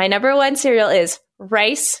 My number 1 cereal is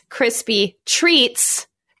Rice Krispie Treats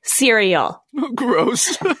cereal.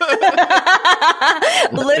 Gross.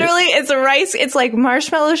 Literally, it's like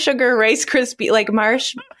marshmallow sugar Rice Krispie,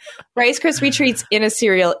 Rice Krispie Treats in a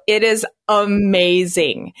cereal. It is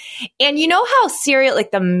amazing. And you know how cereal, like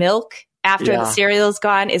the milk after the cereal is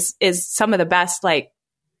gone is some of the best,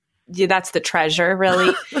 that's the treasure,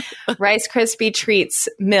 really. Rice Krispie Treats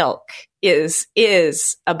milk is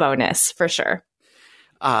a bonus for sure.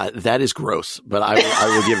 That is gross, but I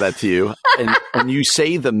will give that to you. And when you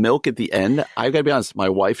say the milk at the end, I got to be honest. My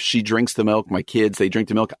wife, she drinks the milk. My kids, they drink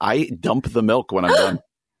the milk. I dump the milk when I'm done.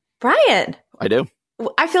 Brian. I do.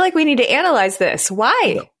 I feel like we need to analyze this.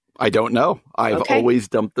 Why? I don't know. I've always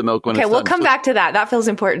dumped the milk when it's done. Okay, we'll come back to that. That feels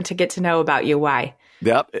important to get to know about you. Why?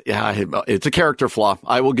 Yep. Yeah, it's a character flaw.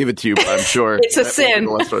 I will give it to you, but I'm sure. It's a sin.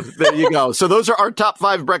 There you go. So those are our top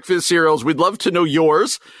 5 breakfast cereals. We'd love to know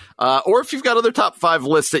yours. Or if you've got other top 5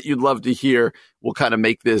 lists that you'd love to hear, we'll kind of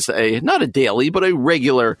make this not a daily, but a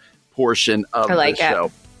regular portion of the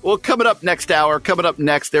show. Well, coming up next,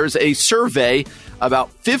 there's a survey. About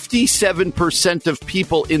 57% of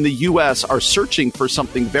people in the U.S. are searching for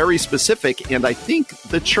something very specific, and I think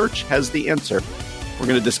the church has the answer. We're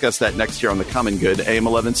going to discuss that next year on The Common Good, AM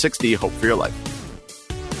 1160, Hope for Your Life.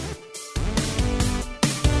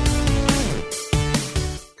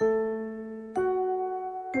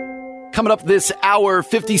 Coming up this hour,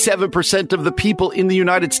 57% of the people in the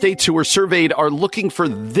United States who were surveyed are looking for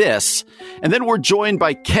this. And then we're joined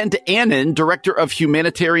by Kent Annan, Director of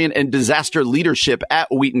Humanitarian and Disaster Leadership at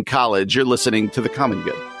Wheaton College. You're listening to The Common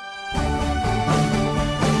Good.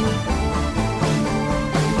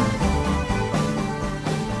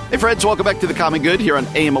 Hey friends, welcome back to The Common Good here on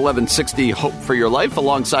AM 1160, Hope for Your Life,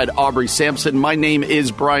 alongside Aubrey Sampson. My name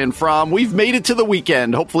is Brian Fromm. We've made it to the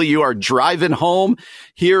weekend. Hopefully you are driving home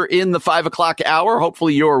here in the 5 o'clock hour.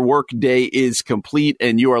 Hopefully your work day is complete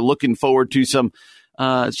and you are looking forward to some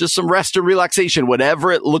rest and relaxation,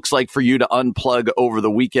 whatever it looks like for you to unplug over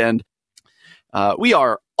the weekend. We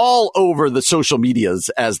are all over the social medias,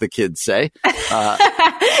 as the kids say.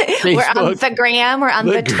 Facebook, we're on the gram. We're on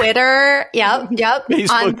the Twitter. Yep.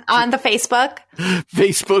 Facebook. On the Facebook.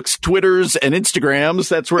 Facebooks, Twitters, and Instagrams.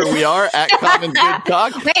 That's where we are at Common Good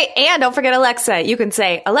Talk. Wait, and don't forget Alexa. You can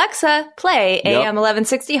say, Alexa, play AM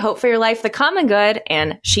 1160, Hope for Your Life, The Common Good,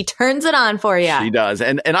 and she turns it on for you. She does.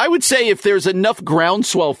 And I would say if there's enough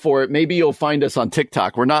groundswell for it, maybe you'll find us on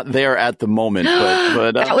TikTok. We're not there at the moment,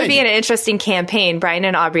 but that would be an interesting campaign, Brian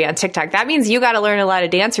and Aubrey on TikTok. That means you got to learn a lot of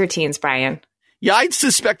dance routines, Brian. Yeah, I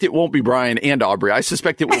suspect it won't be Brian and Aubrey. I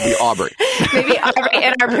suspect it will be Aubrey. Maybe Aubrey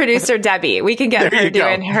and our producer, Debbie. We can get her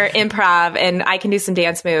doing her improv, and I can do some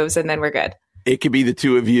dance moves, and then we're good. It could be the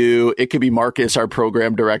two of you. It could be Marcus, our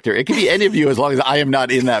program director. It could be any of you as long as I am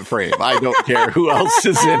not in that frame. I don't care who else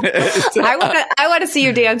is in it. I want to see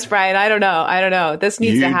you dance, Brian. I don't know. This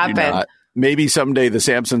needs to happen. Maybe someday the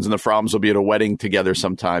Sampsons and the Fromms will be at a wedding together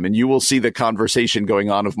sometime, and you will see the conversation going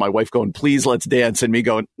on of my wife going, please, let's dance, and me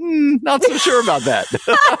going, not so sure about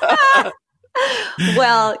that.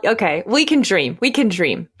 Well, okay. We can dream.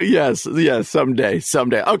 Yes, someday.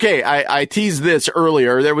 Okay, I teased this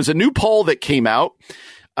earlier. There was a new poll that came out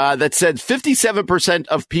that said 57%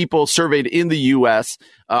 of people surveyed in the U.S.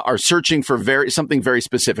 Are searching for something very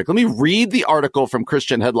specific. Let me read the article from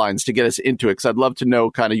Christian Headlines to get us into it, because I'd love to know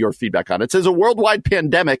kind of your feedback on it. It says a worldwide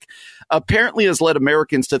pandemic apparently has led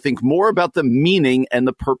Americans to think more about the meaning and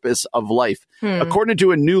the purpose of life. According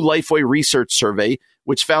to a new Lifeway research survey,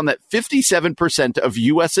 which found that 57% of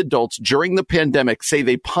U.S. adults during the pandemic say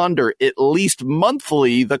they ponder at least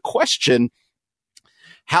monthly the question,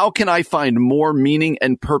 how can I find more meaning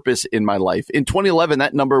and purpose in my life? In 2011,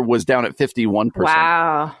 that number was down at 51%.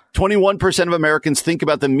 Wow. 21% of Americans think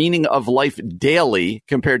about the meaning of life daily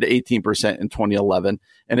compared to 18% in 2011.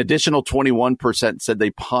 An additional 21% said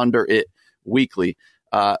they ponder it weekly.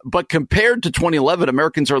 But compared to 2011,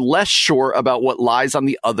 Americans are less sure about what lies on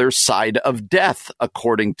the other side of death,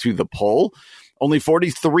 according to the poll. Only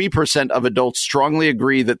 43% of adults strongly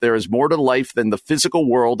agree that there is more to life than the physical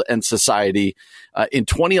world and society. In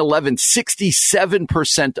 2011,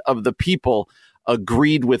 67% of the people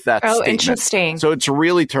agreed with that statement. Oh, interesting. So it's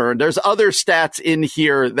really turned. There's other stats in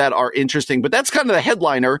here that are interesting, but that's kind of the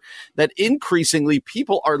headliner, that increasingly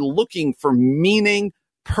people are looking for meaning,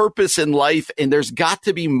 purpose in life, and there's got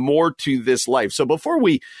to be more to this life. So before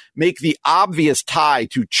we make the obvious tie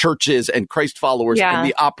to churches and Christ followers and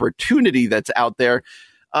the opportunity that's out there,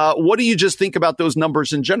 what do you just think about those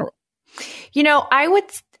numbers in general? You know, I would,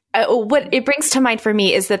 what it brings to mind for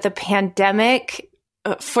me is that the pandemic,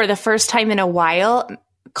 for the first time in a while,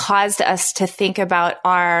 caused us to think about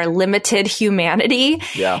our limited humanity.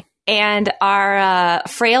 Yeah. And our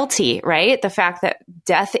frailty, right? The fact that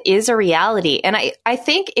death is a reality. And I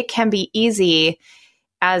think it can be easy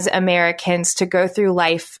as Americans to go through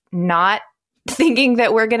life not thinking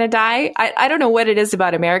that we're going to die. I don't know what it is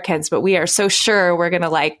about Americans, but we are so sure we're going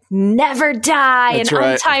to never die, an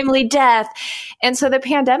untimely death. And so the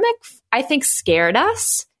pandemic, I think, scared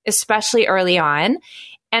us, especially early on,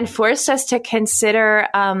 and forced us to consider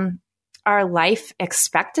our life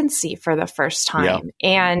expectancy for the first time.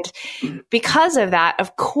 Yeah. And because of that,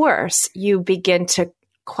 of course, you begin to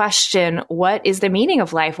question, what is the meaning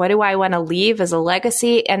of life? What do I want to leave as a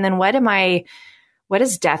legacy? And then what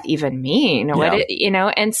does death even mean?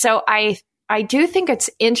 Yeah. And so I do think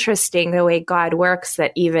it's interesting the way God works,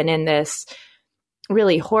 that even in this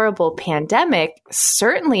really horrible pandemic,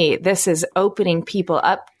 certainly this is opening people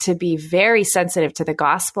up to be very sensitive to the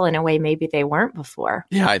gospel in a way maybe they weren't before.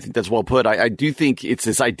 Yeah, I think that's well put. I do think it's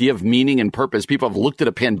this idea of meaning and purpose. People have looked at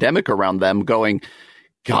a pandemic around them going,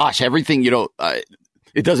 gosh, everything,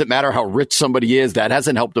 it doesn't matter how rich somebody is. That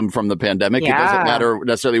hasn't helped them from the pandemic. Yeah. It doesn't matter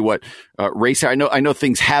necessarily what race. I know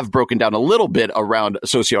things have broken down a little bit around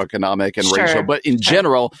socioeconomic and racial, but in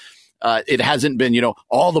general, it hasn't been,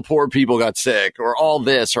 all the poor people got sick or all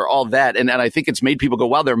this or all that. And I think it's made people go,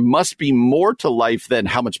 wow, there must be more to life than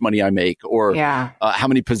how much money I make or how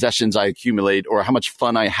many possessions I accumulate or how much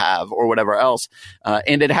fun I have or whatever else.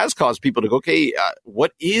 And it has caused people to go, okay,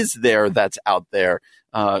 what is there that's out there?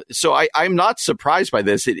 So I'm not surprised by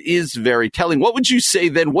this. It is very telling. What would you say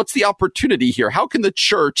then? What's the opportunity here? How can the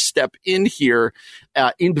church step in here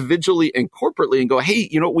individually and corporately and go, hey,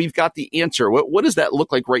 we've got the answer. What does that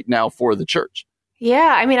look like right now for the church?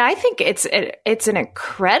 Yeah, I mean, I think it's an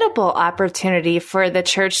incredible opportunity for the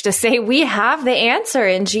church to say, we have the answer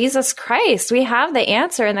in Jesus Christ. We have the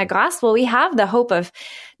answer in the gospel. We have the hope of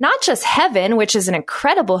not just heaven, which is an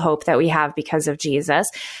incredible hope that we have because of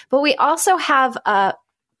Jesus, but we also have a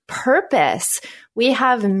purpose. We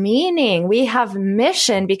have meaning. We have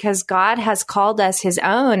mission because God has called us his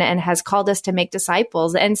own and has called us to make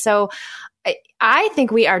disciples. And so I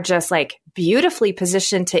think we are just beautifully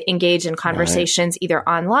positioned to engage in conversations either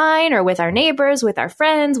online or with our neighbors, with our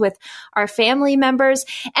friends, with our family members,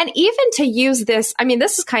 and even to use this. I mean,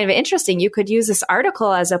 this is kind of interesting. You could use this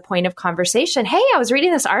article as a point of conversation. Hey, I was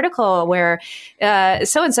reading this article where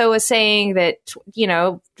so-and-so was saying that,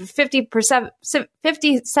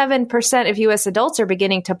 57% of U.S. adults are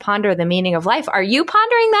beginning to ponder the meaning of life. Are you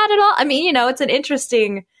pondering that at all? I mean, it's an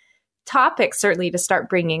interesting topic, certainly, to start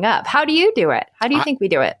bringing up. How do you do it? How do you think we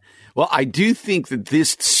do it? Well, I do think that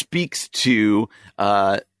this speaks to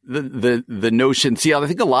the notion. See, I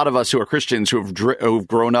think a lot of us who are Christians who've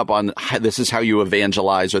grown up on this is how you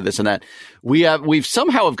evangelize or this and that. We've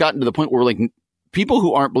somehow have gotten to the point where people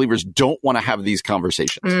who aren't believers don't want to have these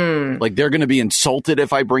conversations. They're going to be insulted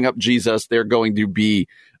if I bring up Jesus. They're going to be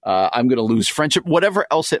I'm going to lose friendship, whatever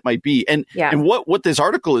else it might be. And what this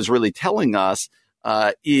article is really telling us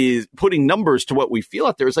is putting numbers to what we feel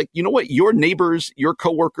out there. It's you know what? Your neighbors, your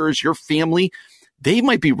coworkers, your family, they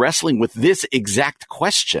might be wrestling with this exact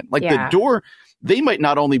question. The door, they might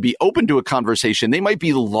not only be open to a conversation, they might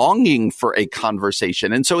be longing for a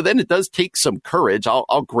conversation. And so then it does take some courage.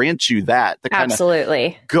 I'll grant you that to kind of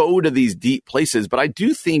go to these deep places. But I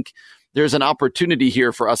do think there's an opportunity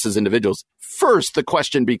here for us as individuals. First, the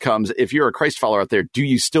question becomes, if you're a Christ follower out there, do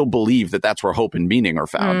you still believe that that's where hope and meaning are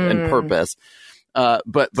found and purpose?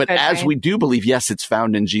 But as we do believe, yes, it's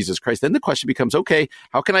found in Jesus Christ, then the question becomes, okay,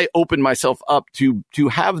 how can I open myself up to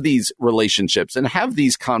have these relationships and have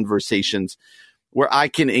these conversations where I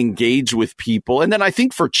can engage with people? And then I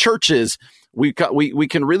think for churches, we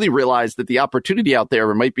can really realize that the opportunity out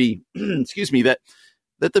there might be, excuse me, that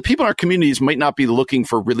the people in our communities might not be looking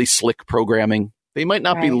for really slick programming. They might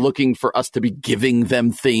not be looking for us to be giving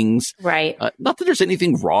them things. Right. Not that there's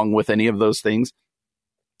anything wrong with any of those things.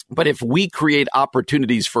 But if we create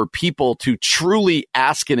opportunities for people to truly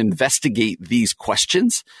ask and investigate these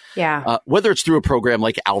questions, whether it's through a program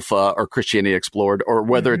like Alpha or Christianity Explored, or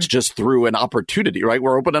whether it's just through an opportunity, right?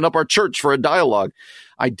 We're opening up our church for a dialogue.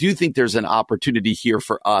 I do think there's an opportunity here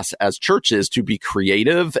for us as churches to be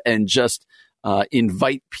creative and just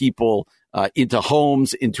invite people into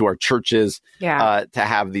homes, into our churches, to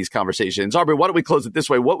have these conversations. Aubrey, why don't we close it this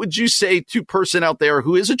way? What would you say to a person out there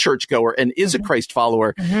who is a churchgoer and is a Christ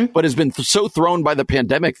follower, but has been so thrown by the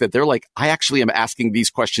pandemic that they're like, I actually am asking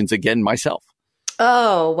these questions again myself?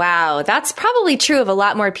 Oh, wow. That's probably true of a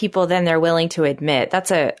lot more people than they're willing to admit.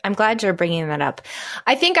 I'm glad you're bringing that up.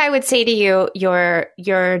 I think I would say to you,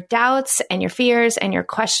 your doubts and your fears and your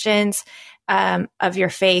questions of your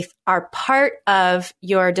faith are part of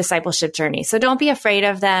your discipleship journey. So don't be afraid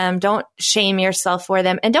of them. Don't shame yourself for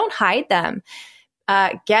them, and don't hide them.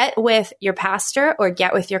 Get with your pastor or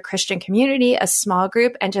get with your Christian community, a small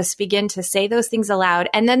group, and just begin to say those things aloud.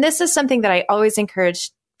 And then this is something that I always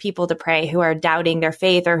encourage people to pray who are doubting their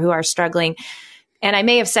faith or who are struggling. And I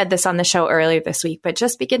may have said this on the show earlier this week, but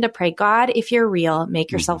just begin to pray, God, if you're real,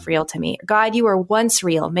 make yourself real to me. God, you were once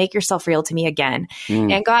real, make yourself real to me again.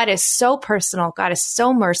 And God is so personal. God is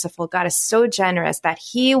so merciful. God is so generous that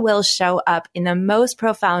he will show up in the most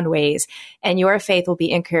profound ways, and your faith will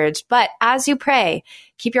be encouraged. But as you pray,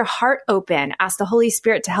 keep your heart open. Ask the Holy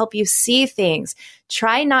Spirit to help you see things.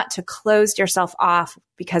 Try not to close yourself off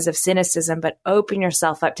because of cynicism, but open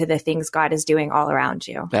yourself up to the things God is doing all around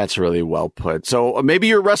you. That's really well put. So maybe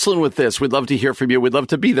you're wrestling with this. We'd love to hear from you. We'd love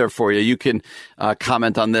to be there for you. You can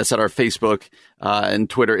comment on this at our Facebook and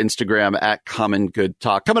Twitter, Instagram at Common Good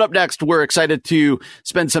Talk. Coming up next, we're excited to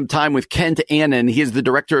spend some time with Kent Annan. He is the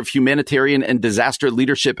Director of Humanitarian and Disaster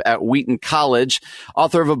Leadership at Wheaton College,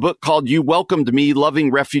 author of a book called You Welcomed Me,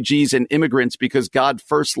 Loving Refugees and Immigrants Because God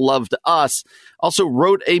First Loved Us. Also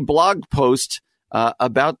wrote a blog post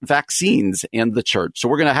about vaccines and the church. So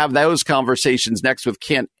we're going to have those conversations next with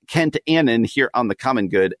Kent Annan here on The Common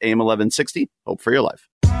Good, AM 1160. Hope for your life.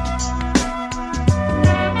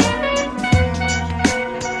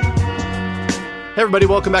 Hey everybody,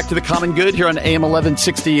 welcome back to The Common Good here on AM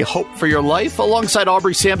 1160, Hope for Your Life. Alongside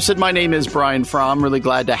Aubrey Sampson, my name is Brian Fromm. Really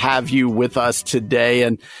glad to have you with us today.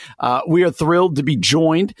 And we are thrilled to be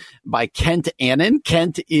joined by Kent Annan.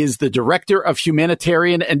 Kent is the Director of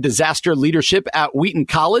Humanitarian and Disaster Leadership at Wheaton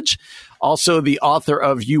College. Also the author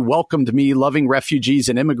of You Welcomed Me, Loving Refugees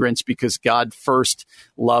and Immigrants Because God First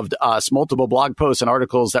Loved Us. Multiple blog posts and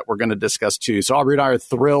articles that we're going to discuss too. So Aubrey and I are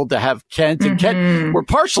thrilled to have Kent. And Kent, we're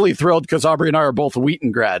partially thrilled because Aubrey and I are both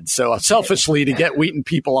Wheaton grads. So selfishly, to get Wheaton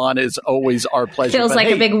people on is always our pleasure. Feels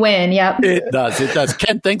like a big win. Yep. It does. It does.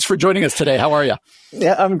 Kent, thanks for joining us today. How are you?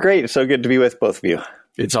 Yeah, I'm great. So good to be with both of you.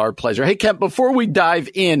 It's our pleasure. Hey, Kent, before we dive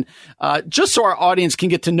in, just so our audience can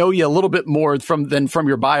get to know you a little bit more from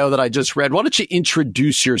your bio that I just read, why don't you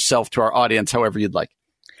introduce yourself to our audience however you'd like?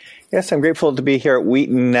 Yes, I'm grateful to be here at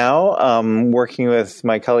Wheaton now, working with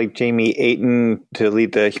my colleague Jamie Ayton to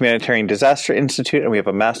lead the Humanitarian Disaster Institute, and we have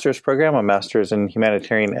a master's program, a master's in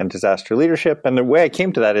humanitarian and disaster leadership. And the way I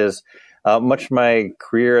came to that is much of my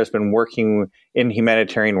career has been working in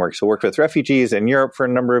humanitarian work. So I worked with refugees in Europe for a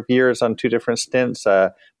number of years on 2 different stints.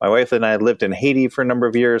 My wife and I lived in Haiti for a number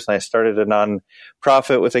of years, and I started a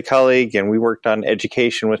nonprofit with a colleague, and we worked on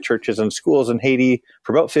education with churches and schools in Haiti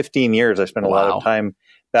for about 15 years. I spent a lot of time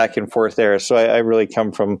back and forth there. So I really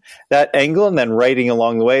come from that angle, and then writing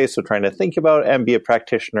along the way. So trying to think about and be a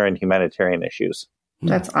practitioner in humanitarian issues.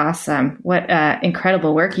 That's awesome. What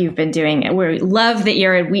incredible work you've been doing. We love that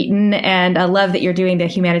you're at Wheaton, and I love that you're doing the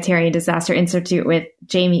Humanitarian Disaster Institute with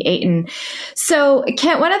Jamie Ayton. So,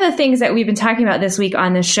 Kent, one of the things that we've been talking about this week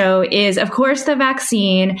on the show is, of course, the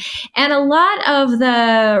vaccine and a lot of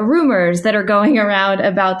the rumors that are going around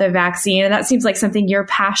about the vaccine. And that seems like something you're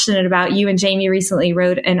passionate about. You and Jamie recently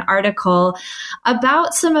wrote an article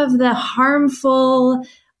about some of the harmful,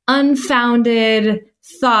 unfounded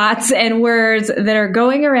thoughts and words that are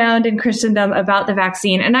going around in Christendom about the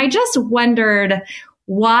vaccine. And I just wondered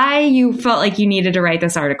why you felt like you needed to write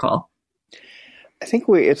this article. I think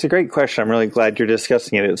it's a great question. I'm really glad you're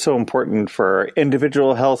discussing it. It's so important for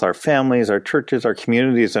individual health, our families, our churches, our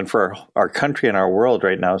communities, and for our country and our world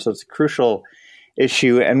right now. So it's a crucial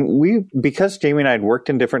issue. And because Jamie and I had worked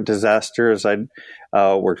in different disasters, I'd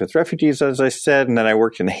worked with refugees, as I said, and then I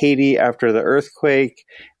worked in Haiti after the earthquake.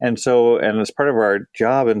 And as part of our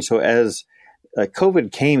job, and so as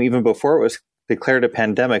COVID came, even before it was declared a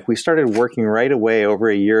pandemic, we started working right away over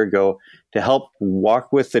a year ago to help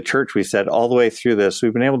walk with the church, we said, all the way through this.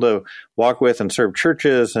 We've been able to walk with and serve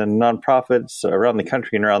churches and nonprofits around the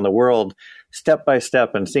country and around the world, step by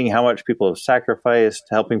step, and seeing how much people have sacrificed,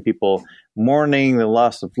 helping people mourning the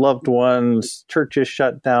loss of loved ones, churches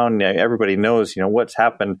shut down. Everybody knows, what's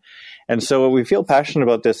happened. And so we feel passionate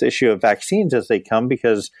about this issue of vaccines as they come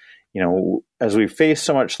because, as we face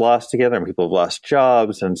so much loss together and people have lost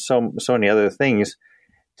jobs and so many other things,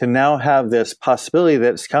 to now have this possibility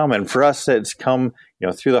that's come. And for us, it's come,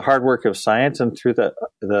 through the hard work of science and through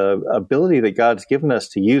the ability that God's given us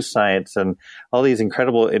to use science and all these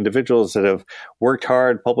incredible individuals that have worked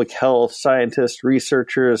hard, public health scientists,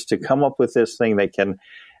 researchers, to come up with this thing that can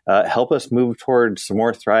help us move towards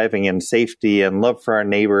more thriving and safety and love for our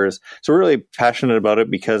neighbors. So we're really passionate about it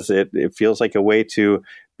because it feels like a way to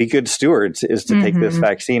be good stewards is to take this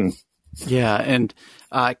vaccine. Yeah. And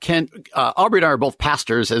Ken, Aubrey and I are both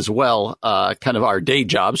pastors as well, kind of our day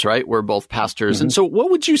jobs, right? We're both pastors. And so what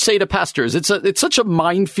would you say to pastors? It's such a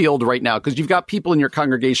minefield right now because you've got people in your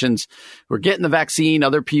congregations who are getting the vaccine,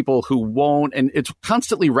 other people who won't. And it's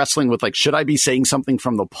constantly wrestling with should I be saying something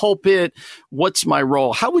from the pulpit? What's my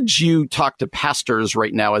role? How would you talk to pastors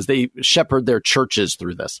right now as they shepherd their churches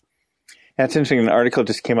through this? That's interesting. An article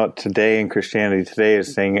just came out today in Christianity Today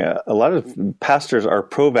is saying a lot of pastors are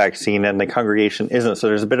pro-vaccine and the congregation isn't. So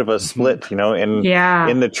there's a bit of a split, in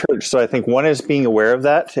the church. So I think one is being aware of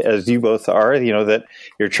that, as you both are, that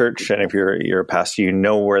your church, and if you're a pastor,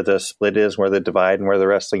 where the split is, where the divide and where the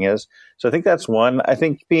wrestling is. So I think that's one. I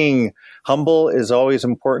think being humble is always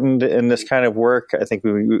important in this kind of work. I think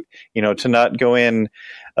we to not go in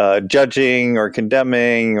judging or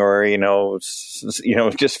condemning or,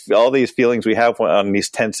 just all these feelings we have on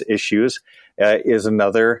these tense issues is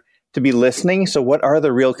another. To be listening. So what are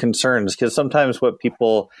the real concerns? Because sometimes what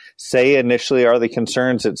people say initially are the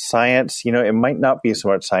concerns. It's science. It might not be so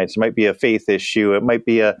much science. It might be a faith issue. It might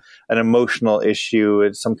be an emotional issue.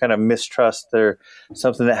 It's some kind of mistrust or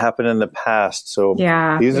something that happened in the past. So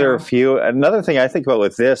these are a few. Another thing I think about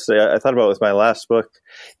with this, I thought about with my last book,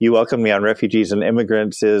 You Welcomed Me on Refugees and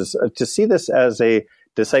Immigrants, is to see this as a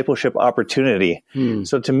discipleship opportunity.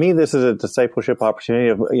 So to me, this is a discipleship opportunity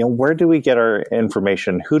of, where do we get our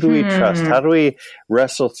information? Who do we trust? How do we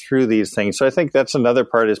wrestle through these things? So I think that's another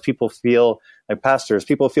part is people feel like pastors,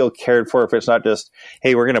 people feel cared for if it's not just,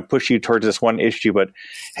 hey, we're going to push you towards this one issue, but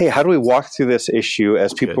hey, how do we walk through this issue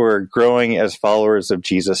as people are growing as followers of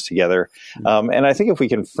Jesus together? And I think if we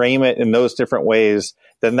can frame it in those different ways,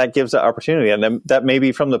 then that gives the opportunity. And then that may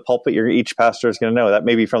be from the pulpit, each pastor is going to know. That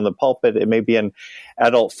may be from the pulpit. It may be an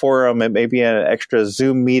adult forum. It may be an extra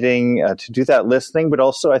Zoom meeting to do that listening, but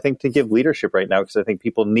also I think to give leadership right now, because I think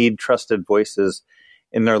people need trusted voices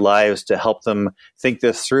in their lives to help them think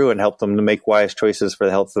this through and help them to make wise choices for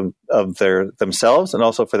the health of themselves and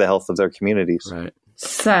also for the health of their communities. Right.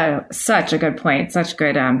 So, such a good point. Such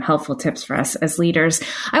good, helpful tips for us as leaders.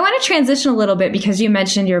 I want to transition a little bit because you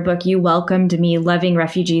mentioned your book, You Welcomed Me, Loving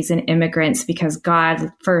Refugees and Immigrants Because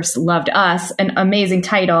God First Loved Us, an amazing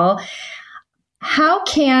title. How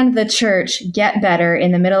can the church get better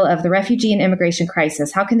in the middle of the refugee and immigration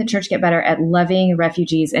crisis? How can the church get better at loving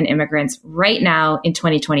refugees and immigrants right now in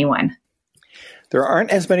 2021? There aren't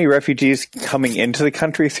as many refugees coming into the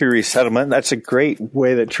country through resettlement. That's a great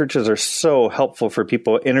way that churches are so helpful for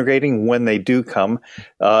people integrating when they do come.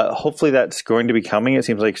 Hopefully that's going to be coming. It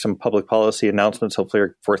seems like some public policy announcements hopefully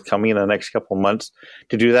are forthcoming in the next couple of months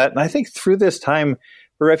to do that. And I think through this time,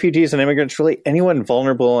 for refugees and immigrants, really anyone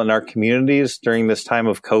vulnerable in our communities during this time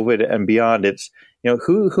of COVID and beyond, it's,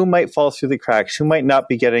 who might fall through the cracks, who might not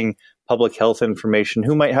be getting public health information,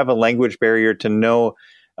 who might have a language barrier to know,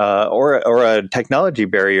 or a technology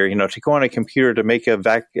barrier, to go on a computer to make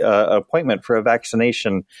a appointment for a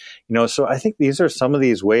vaccination, so I think these are some of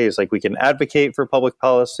these ways, like we can advocate for public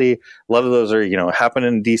policy. A lot of those are, happen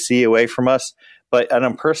in DC away from us, but at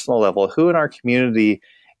a personal level, who in our community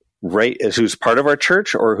who's part of our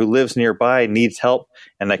church or who lives nearby needs help.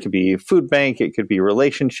 And that could be food bank, it could be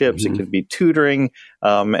relationships, it could be tutoring,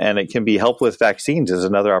 and it can be help with vaccines is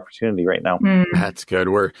another opportunity right now. That's good.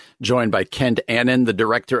 We're joined by Kent Annan, the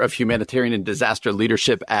Director of Humanitarian and Disaster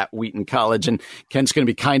Leadership at Wheaton College. And Kent's going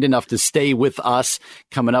to be kind enough to stay with us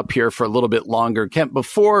coming up here for a little bit longer. Kent,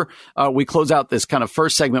 before we close out this kind of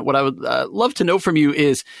first segment, what I would love to know from you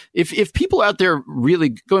is if people out there really,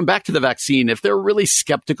 going back to the vaccine, if they're really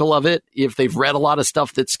skeptical skeptical of it, if they've read a lot of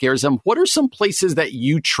stuff that scares them, what are some places that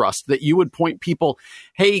you trust that you would point people,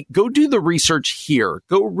 hey, go do the research here,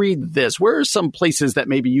 go read this? Where are some places that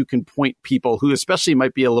maybe you can point people who especially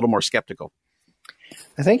might be a little more skeptical?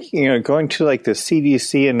 I think, going to like the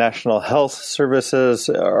CDC and National Health Services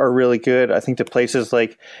are really good. I think to places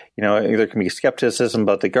like, there can be skepticism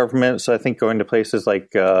about the government. So I think going to places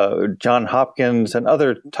like Johns Hopkins and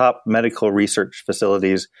other top medical research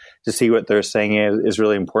facilities to see what they're saying is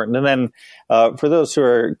really important. And then for those who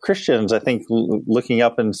are Christians, I think looking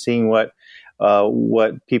up and seeing what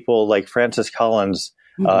people like Francis Collins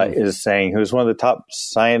is saying, who's one of the top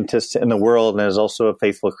scientists in the world and is also a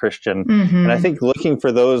faithful Christian. And I think looking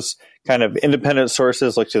for those kind of independent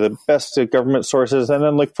sources, look to the best of government sources, and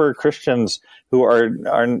then look for Christians who are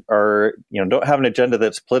don't have an agenda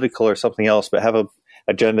that's political or something else, but have a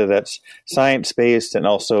agenda that's science-based and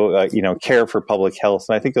also, care for public health.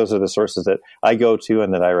 And I think those are the sources that I go to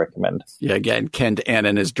and that I recommend. Yeah, again, Kent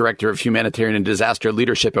Annan is Director of Humanitarian and Disaster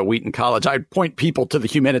Leadership at Wheaton College. I'd point people to the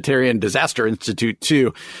Humanitarian Disaster Institute,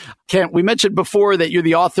 too. Kent, we mentioned before that you're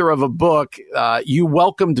the author of a book, You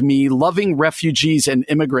Welcomed Me, Loving Refugees and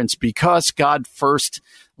Immigrants Because God First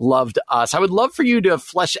Loved Us. I would love for you to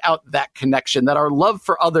flesh out that connection, that our love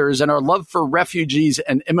for others and our love for refugees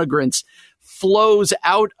and immigrants flows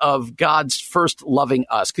out of God's first loving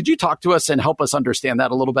us. Could you talk to us and help us understand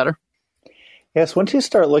that a little better? Yes, once you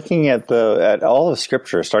start looking at all of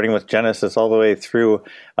Scripture, starting with Genesis all the way through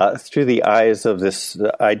the eyes of this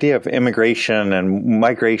idea of immigration and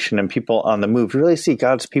migration and people on the move, you really see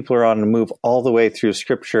God's people are on the move all the way through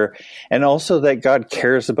Scripture, and also that God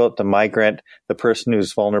cares about the migrant, the person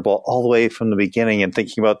who's vulnerable, all the way from the beginning, and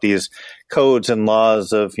thinking about these codes and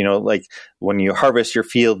laws of, like when you harvest your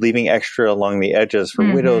field, leaving extra along the edges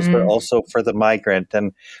for widows, but also for the migrant.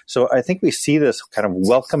 And so I think we see this kind of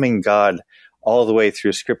welcoming God all the way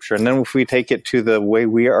through Scripture. And then if we take it to the way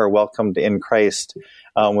we are welcomed in Christ,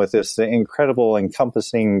 with this incredible,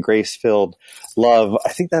 encompassing, grace-filled love, I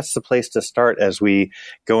think that's the place to start as we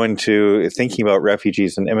go into thinking about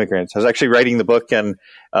refugees and immigrants. I was actually writing the book, and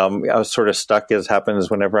I was sort of stuck, as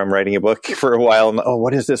happens whenever I'm writing a book, for a while. And,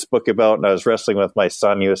 what is this book about? And I was wrestling with my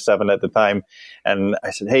son. He was 7 at the time. And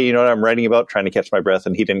I said, hey, you know what I'm writing about? Trying to catch my breath.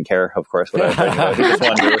 And he didn't care, of course, what I was writing about. He just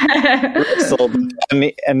wanted to wrestle.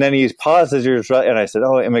 And then he paused as he was writing, and I said,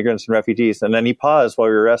 immigrants and refugees. And then he paused while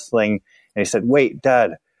we were wrestling, and he said, wait,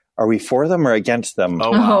 Dad, are we for them or against them?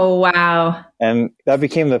 Oh, wow. And that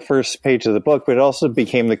became the first page of the book, but it also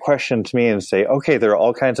became the question to me and say, okay, there are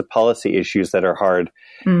all kinds of policy issues that are hard,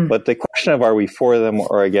 but the question of are we for them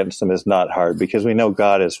or against them is not hard, because we know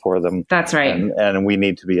God is for them. That's right. And we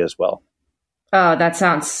need to be as well. Oh, that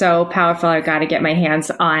sounds so powerful. I've got to get my hands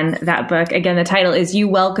on that book. Again, the title is You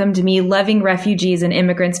Welcomed Me, Loving Refugees and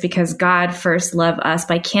Immigrants Because God First Loved Us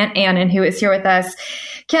by Kent Annan, who is here with us.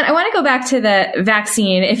 Kent, I want to go back to the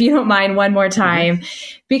vaccine, if you don't mind, one more time,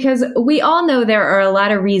 because we all know there are a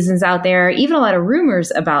lot of reasons out there, even a lot of rumors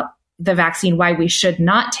about the vaccine, why we should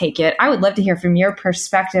not take it. I would love to hear from your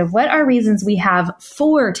perspective. What are reasons we have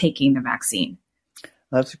for taking the vaccine?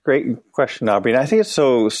 That's a great question, Aubrey. And I think it's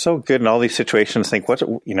so good in all these situations. Think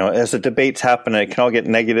as the debates happen, it can all get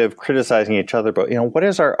negative, criticizing each other. But, what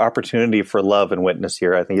is our opportunity for love and witness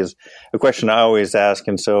here? I think is a question I always ask.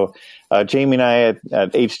 And so Jamie and I at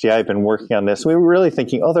HDI have been working on this. We were really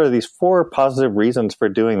thinking, there are these 4 positive reasons for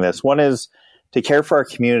doing this. One is to care for our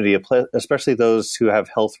community, especially those who have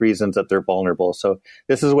health reasons that they're vulnerable. So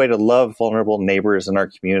this is a way to love vulnerable neighbors in our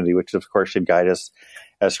community, which of course should guide us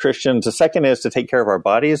as Christians. The second is to take care of our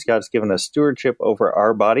bodies. God's given us stewardship over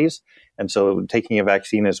our bodies. And so taking a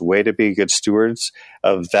vaccine is a way to be good stewards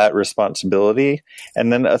of that responsibility.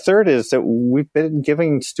 And then a third is that we've been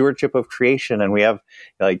giving stewardship of creation, and we have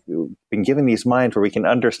been given these minds where we can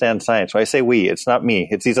understand science. When I say we, it's not me.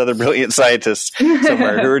 It's these other brilliant scientists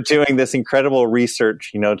somewhere who are doing this incredible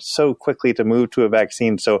research, so quickly to move to a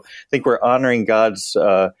vaccine. So I think we're honoring God's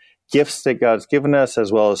gifts that God's given us,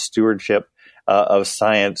 as well as stewardship of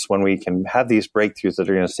science, when we can have these breakthroughs that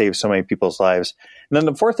are going to save so many people's lives. And then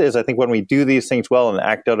the fourth is, I think, when we do these things well and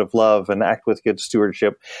act out of love and act with good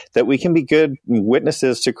stewardship, that we can be good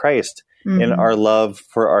witnesses to Christ in our love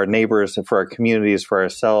for our neighbors and for our communities, for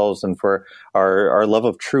ourselves, and for our love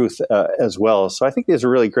of truth as well. So I think these are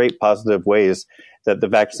really great positive ways that the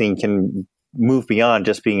vaccine can move beyond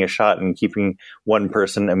just being a shot and keeping one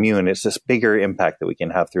person immune. It's this bigger impact that we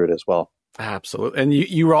can have through it as well. Absolutely. And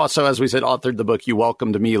you also, as we said, authored the book, You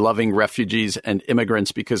Welcomed Me, Loving Refugees and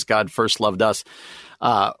Immigrants Because God First Loved Us.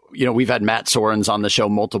 We've had Matt Sorens on the show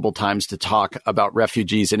multiple times to talk about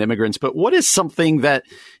refugees and immigrants. But what is something that,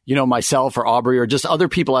 myself or Aubrey or just other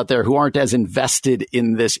people out there who aren't as invested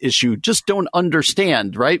in this issue just don't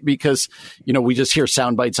understand, right? Because, we just hear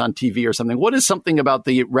sound bites on TV or something. What is something about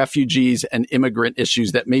the refugees and immigrant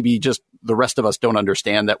issues that maybe just the rest of us don't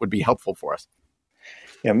understand that would be helpful for us?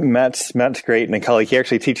 Yeah, Matt's great and a colleague. He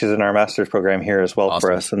actually teaches in our master's program here as well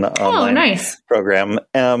for us in the online program.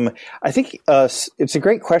 I think it's a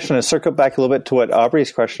great question to circle back a little bit to what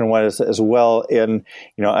Aubrey's question was as well. And,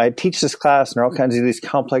 I teach this class and there are all kinds of these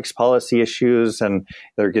complex policy issues and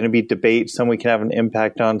there are going to be debates. Some we can have an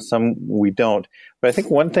impact on, some we don't. But I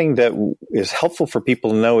think one thing that is helpful for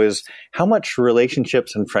people to know is how much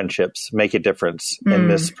relationships and friendships make a difference in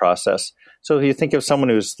this process. So if you think of someone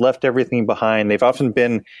who's left everything behind, they've often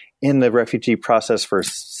been in the refugee process for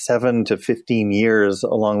 7 to 15 years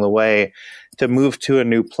along the way, to move to a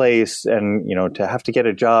new place and, to have to get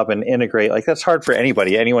a job and integrate. Like that's hard for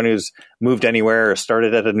anybody. Anyone who's moved anywhere or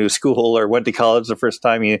started at a new school or went to college the first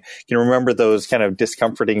time, you can remember those kind of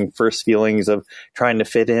discomforting first feelings of trying to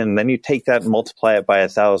fit in. Then you take that and multiply it by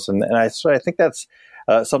 1,000. And I think that's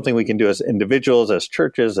something we can do as individuals, as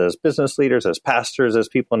churches, as business leaders, as pastors, as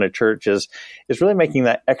people in a church is really making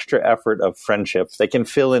that extra effort of friendship. They can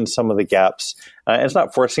fill in some of the gaps. It's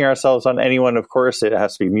not forcing ourselves on anyone, of course. It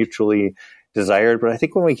has to be mutually desired. But I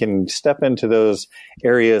think when we can step into those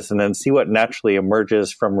areas and then see what naturally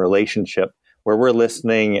emerges from relationship, where we're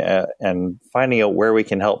listening and finding out where we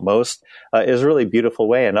can help most is a really beautiful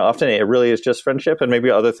way. And often it really is just friendship and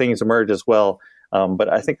maybe other things emerge as well.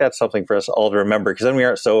 But I think that's something for us all to remember, because then we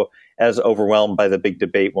aren't so as overwhelmed by the big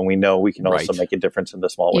debate when we know we can also make a difference in the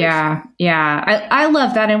small ways. Yeah. I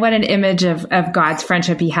love that. And what an image of God's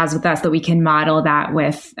friendship he has with us, that we can model that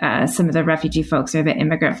with some of the refugee folks or the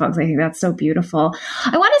immigrant folks. I think that's so beautiful.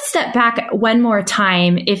 I want to step back one more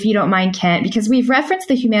time, if you don't mind, Kent, because we've referenced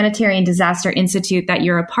the Humanitarian Disaster Institute that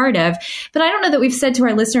you're a part of, but I don't know that we've said to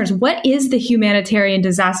our listeners, what is the Humanitarian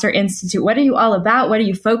Disaster Institute? What are you all about? What are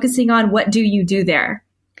you focusing on? What do you do there?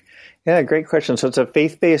 Yeah, great question. So it's a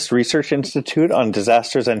faith-based research institute on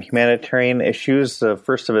disasters and humanitarian issues, the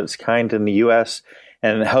first of its kind in the U.S.,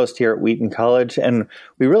 and housed here at Wheaton College. And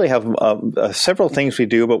we really have several things we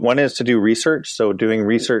do, but one is to do research. So doing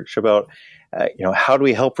research about how do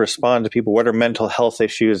we help respond to people? What are mental health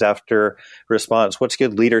issues after response? What's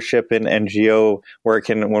good leadership in NGO work?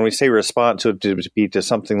 And when we say response, it would be to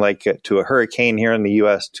something like to a hurricane here in the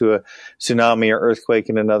U.S., to a tsunami or earthquake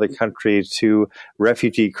in another country, to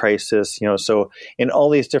refugee crisis. So in all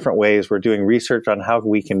these different ways, we're doing research on how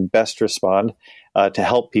we can best respond to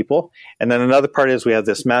help people. And then another part is we have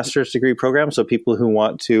this master's degree program. So people who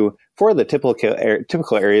want to, for the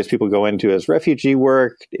typical areas people go into as refugee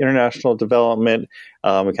work, international development,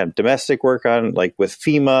 kind of domestic work on, like with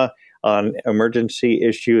FEMA, on emergency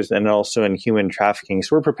issues, and also in human trafficking.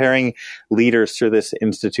 So we're preparing leaders through this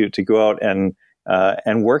institute to go out and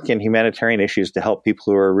work in humanitarian issues to help people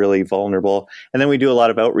who are really vulnerable. And then we do a lot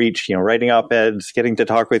of outreach, writing op-eds, getting to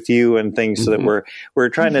talk with you and things, so that we're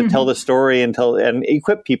trying to tell the story and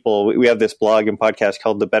equip people. We have this blog and podcast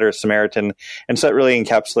called The Better Samaritan. And so that really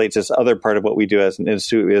encapsulates this other part of what we do as an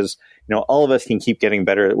institute is, all of us can keep getting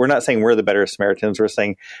better. We're not saying we're the better Samaritans. We're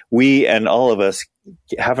saying we and all of us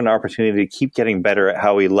have an opportunity to keep getting better at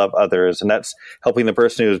how we love others. And that's helping the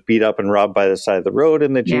person who was beat up and robbed by the side of the road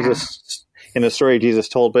in the story Jesus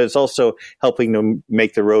told, but it's also helping to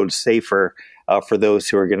make the road safer for those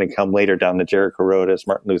who are going to come later down the Jericho Road, as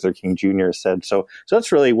Martin Luther King Jr. said. So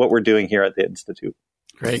that's really what we're doing here at the Institute.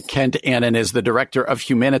 Great. Kent Annan is the Director of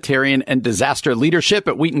Humanitarian and Disaster Leadership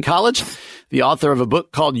at Wheaton College, the author of a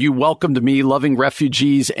book called You Welcomed Me, Loving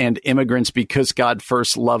Refugees and Immigrants Because God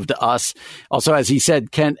First Loved Us. Also, as he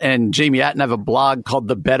said, Kent and Jamie Atten have a blog called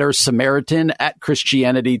The Better Samaritan at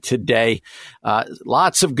Christianity Today.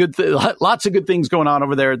 Lots of good things going on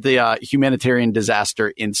over there at the Humanitarian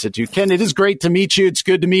Disaster Institute. Kent, it is great to meet you. It's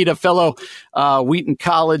good to meet a fellow Wheaton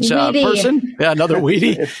College person. Yeah, another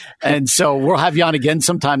Wheatie. And so we'll have you on again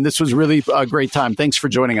sometime. This was really a great time. Thanks for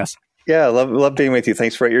joining us. Yeah, love being with you.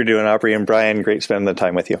 Thanks for what you're doing, Aubrey and Brian. Great spending the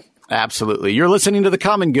time with you. Absolutely. You're listening to The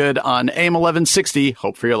Common Good on AM 1160.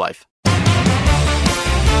 Hope for your life.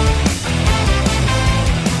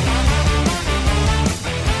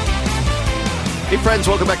 Hey friends,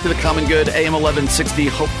 welcome back to The Common Good, AM 1160,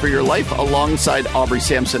 Hope for Your Life. Alongside Aubrey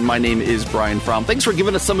Sampson, my name is Brian Fromm. Thanks for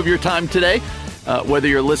giving us some of your time today. Whether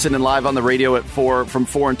you're listening live on the radio from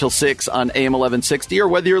 4 until 6 on AM 1160, or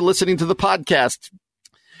whether you're listening to the podcast.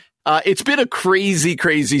 It's been a crazy,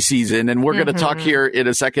 crazy season, and we're going to talk here in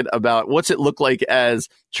a second about what's it look like as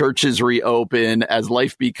churches reopen, as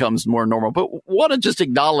life becomes more normal. But want to just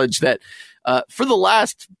acknowledge that for the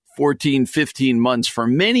last 14, 15 months, for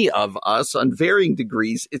many of us on varying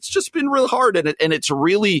degrees, it's just been real hard, and it's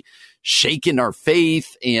really shaken our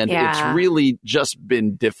faith, and it's really just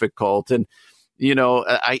been difficult. And, you know,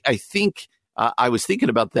 I think... I was thinking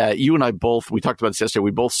about that. You and I both, we talked about this yesterday.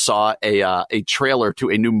 We both saw a trailer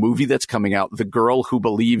to a new movie that's coming out, The Girl Who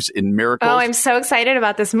Believes in Miracles. Oh, I'm so excited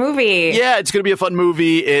about this movie. Yeah, it's going to be a fun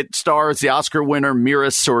movie. It stars the Oscar winner Mira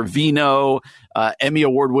Sorvino, Emmy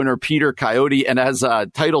Award winner Peter Coyote, and has a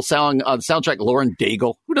title song on soundtrack Lauren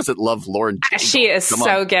Daigle. Who doesn't love Lauren Daigle? She is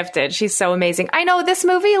so gifted. She's so amazing. I know this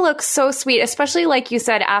movie looks so sweet, especially like you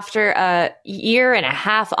said, after a year and a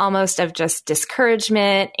half almost of just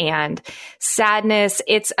discouragement and sadness.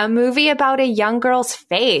 It's a movie about a young girl's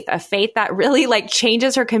faith, a faith that really like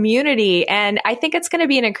changes her community. And I think it's going to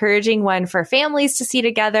be an encouraging one for families to see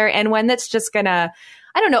together, and one that's just going to,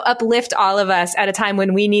 I don't know, uplift all of us at a time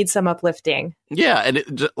when we need some uplifting. Yeah.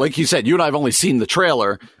 And like you said, you and I have only seen the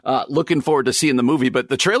trailer, looking forward to seeing the movie, but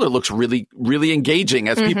the trailer looks really, really engaging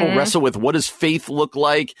as people wrestle with what does faith look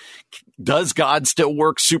like? Does God still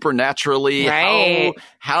work supernaturally? Right.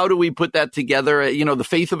 How do we put that together? You know, the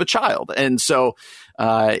faith of a child. And so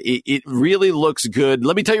it really looks good.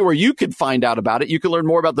 Let me tell you where you could find out about it. You can learn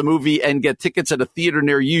more about the movie and get tickets at a theater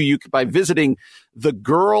near you. By visiting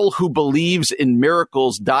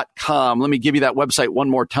thegirlwhobelievesinmiracles.com. Let me give you that website one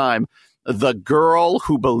more time.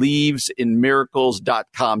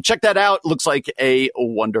 thegirlwhobelievesinmiracles.com. Check that out. Looks like a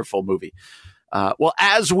wonderful movie. Well,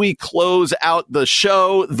 as we close out the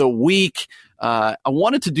show, the week, I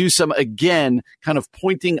wanted to do some, again, kind of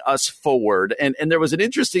pointing us forward. And there was an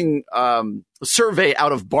interesting survey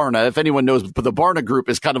out of Barna. If anyone knows, but the Barna Group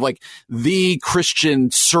is kind of like the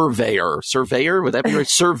Christian surveyor, would that be right?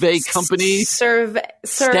 Survey company? Survey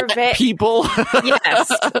people.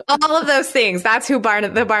 Yes. All of those things. That's who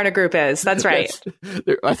the Barna Group is. That's right.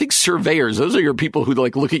 I think surveyors, those are your people who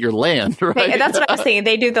like look at your land, right? That's what I was saying.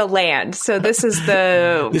 They do the land. So this is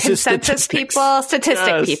the consensus people,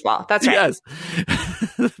 statistic people. That's right. Yes.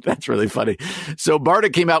 That's really funny. So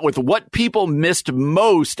Barna came out with what people missed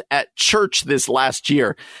most at church this last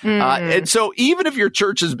year. And so even if your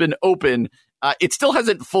church has been open, it still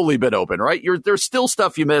hasn't fully been open, right? There's still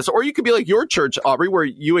stuff you miss. Or you could be like your church, Aubrey, where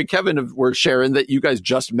you and Kevin were sharing that you guys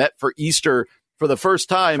just met for Easter for the first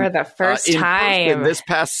time. For the first time. This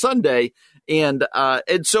past Sunday. And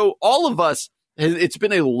so all of us, it's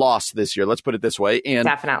been a loss this year. Let's put it this way. And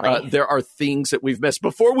definitely there are things that we've missed.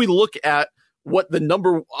 Before we look at what the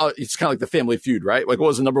number, it's kind of like the Family Feud, right? Like what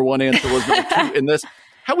was the number one answer? What was number two in this?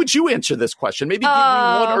 How would you answer this question? Maybe give me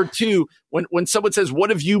one or two when someone says,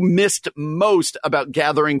 what have you missed most about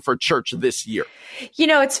gathering for church this year? You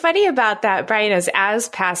know, it's funny about that, Brian, is as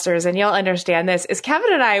pastors, and you'll understand this, is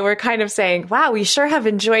Kevin and I were kind of saying, wow, we sure have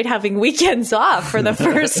enjoyed having weekends off for the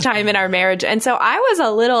first time in our marriage. And so I was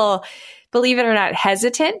a little, believe it or not,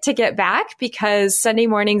 hesitant to get back because Sunday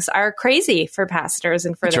mornings are crazy for pastors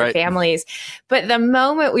and for their families. But the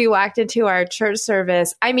moment we walked into our church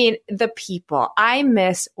service, I mean, the people, I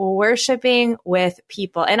miss worshiping with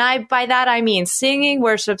people. And by that, I mean singing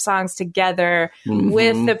worship songs together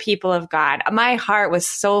with the people of God. My heart was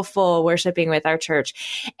so full worshiping with our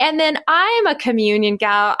church. And then I'm a communion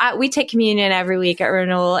gal. We take communion every week at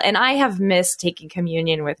Renewal, and I have missed taking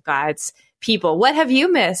communion with God's people. What have you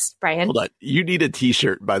missed, Brian? Hold on. You need a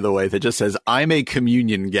t-shirt, by the way, that just says, I'm a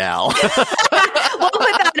communion gal. We'll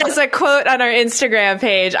put that as a quote on our Instagram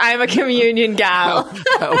page. I'm a communion gal.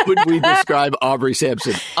 How would we describe Aubrey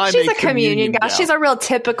Sampson? She's a communion gal. She's a real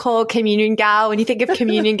typical communion gal. When you think of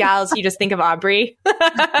communion gals, you just think of Aubrey.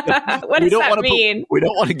 What does that mean? We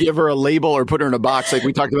don't want to give her a label or put her in a box like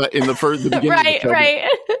we talked about in the beginning. Right.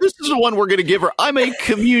 This is the one we're going to give her. I'm a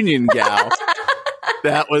communion gal.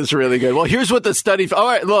 That was really good. Well, here's what the study. All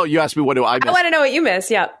right. Well, you asked me, what do I miss? I want to know what you miss.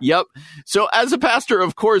 Yep. So as a pastor,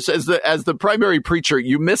 of course, as the primary preacher,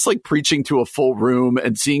 you miss like preaching to a full room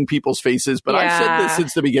and seeing people's faces. But I've said this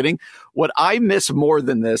since the beginning. What I miss more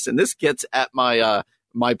than this, and this gets at my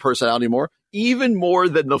my personality more, even more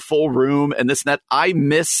than the full room and this and that, I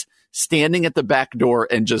miss standing at the back door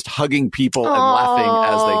and just hugging people and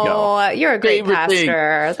laughing as they go. You're a great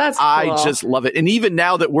pastor. That's cool. I just love it. And even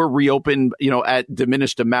now that we're reopened, at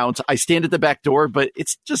diminished amounts, I stand at the back door, but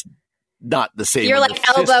it's just not the same. You're like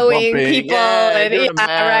elbowing people.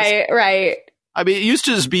 Right. I mean, it used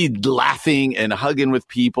to just be laughing and hugging with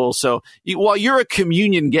people. So while you're a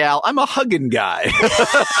communion gal, I'm a hugging guy.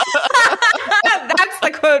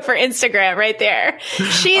 the quote for Instagram right there.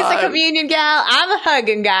 She's a communion gal. I'm a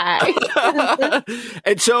hugging guy.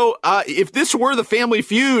 And so if this were the Family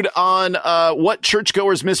Feud on what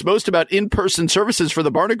churchgoers miss most about in-person services for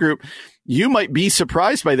the Barna Group, you might be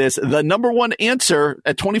surprised by this. The number one answer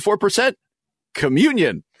at 24%,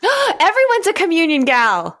 communion. Everyone's a communion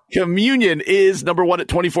gal. Communion is number one at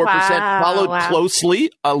 24%, followed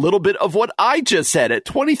closely a little bit of what I just said at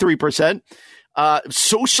 23%.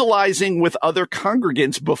 Socializing with other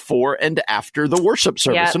congregants before and after the worship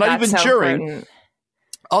service. Yeah, so not even during. Important.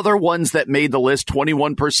 Other ones that made the list,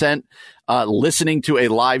 21% listening to a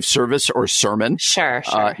live service or sermon. Sure.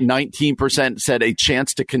 19% said a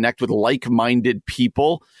chance to connect with like-minded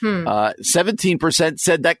people. 17%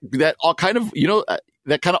 said that all kind of,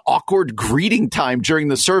 that kind of awkward greeting time during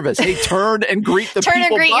the service. Hey, turn and greet the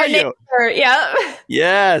people by your you. Neighbor. Yep.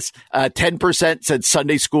 Yes. 10% said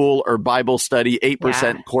Sunday school or Bible study.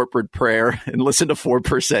 8% corporate prayer. And listen to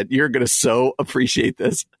 4%. You're going to so appreciate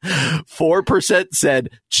this. 4% said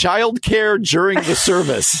childcare during the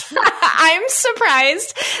service. I'm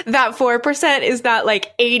surprised that 4% is not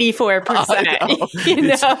like 84%.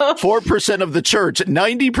 It's 4% of the church.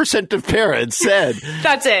 90% of parents said.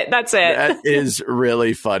 That's it. That is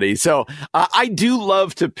really funny. So I do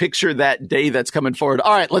love to picture that day that's coming forward.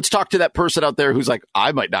 All right, let's talk to that person out there who's like,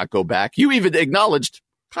 I might not go back. You even acknowledged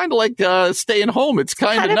kind of like staying home. It's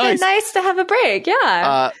kind of nice. Nice to have a break.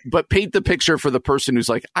 Yeah. But paint the picture for the person who's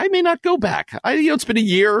like, I may not go back. It's been a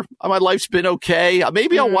year. My life's been okay.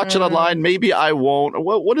 Maybe I'll watch it online. Maybe I won't.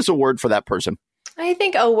 What is a word for that person? I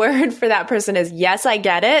think a word for that person is, yes, I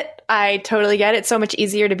get it. I totally get it. It's so much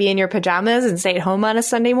easier to be in your pajamas and stay at home on a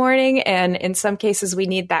Sunday morning. And in some cases, we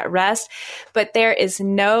need that rest. But there is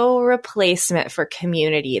no replacement for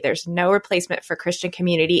community. There's no replacement for Christian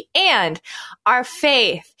community. And our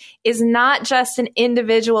faith is not just an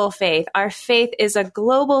individual faith. Our faith is a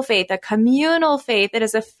global faith, a communal faith. It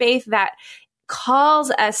is a faith that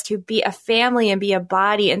calls us to be a family and be a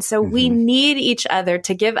body. And so we need each other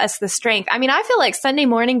to give us the strength. I mean, I feel like Sunday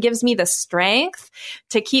morning gives me the strength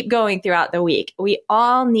to keep going throughout the week. We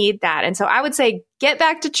all need that. And so I would say, get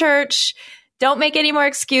back to church. Don't make any more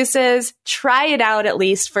excuses. Try it out at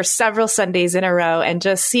least for several Sundays in a row and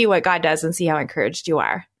just see what God does and see how encouraged you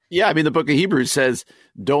are. Yeah, I mean, the book of Hebrews says,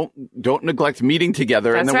 don't neglect meeting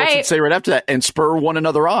together. That's and then what's it say right after that? And spur one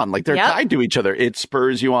another on. Like they're tied to each other. It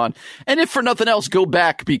spurs you on. And if for nothing else, go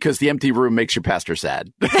back because the empty room makes your pastor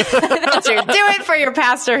sad. That's true. Do it for your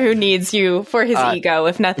pastor who needs you for his ego,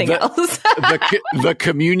 if nothing else. the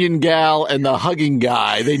communion gal and the hugging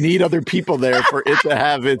guy, they need other people there for it to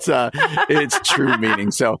have its true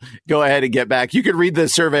meaning. So go ahead and get back. You can read the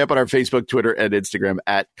survey up on our Facebook, Twitter, and Instagram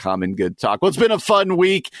at Common Good Talk. Well, it's been a fun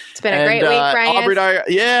week. It's been a great week, Brian. Aubrey and I,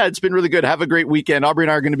 it's been really good. Have a great weekend. Aubrey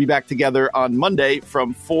and I are going to be back together on Monday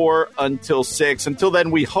from 4 until 6. Until then,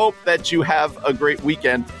 we hope that you have a great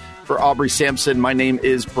weekend. For Aubrey Sampson, my name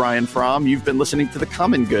is Brian Fromm. You've been listening to The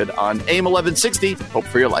Common Good on AM 1160. Hope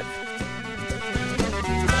for your life.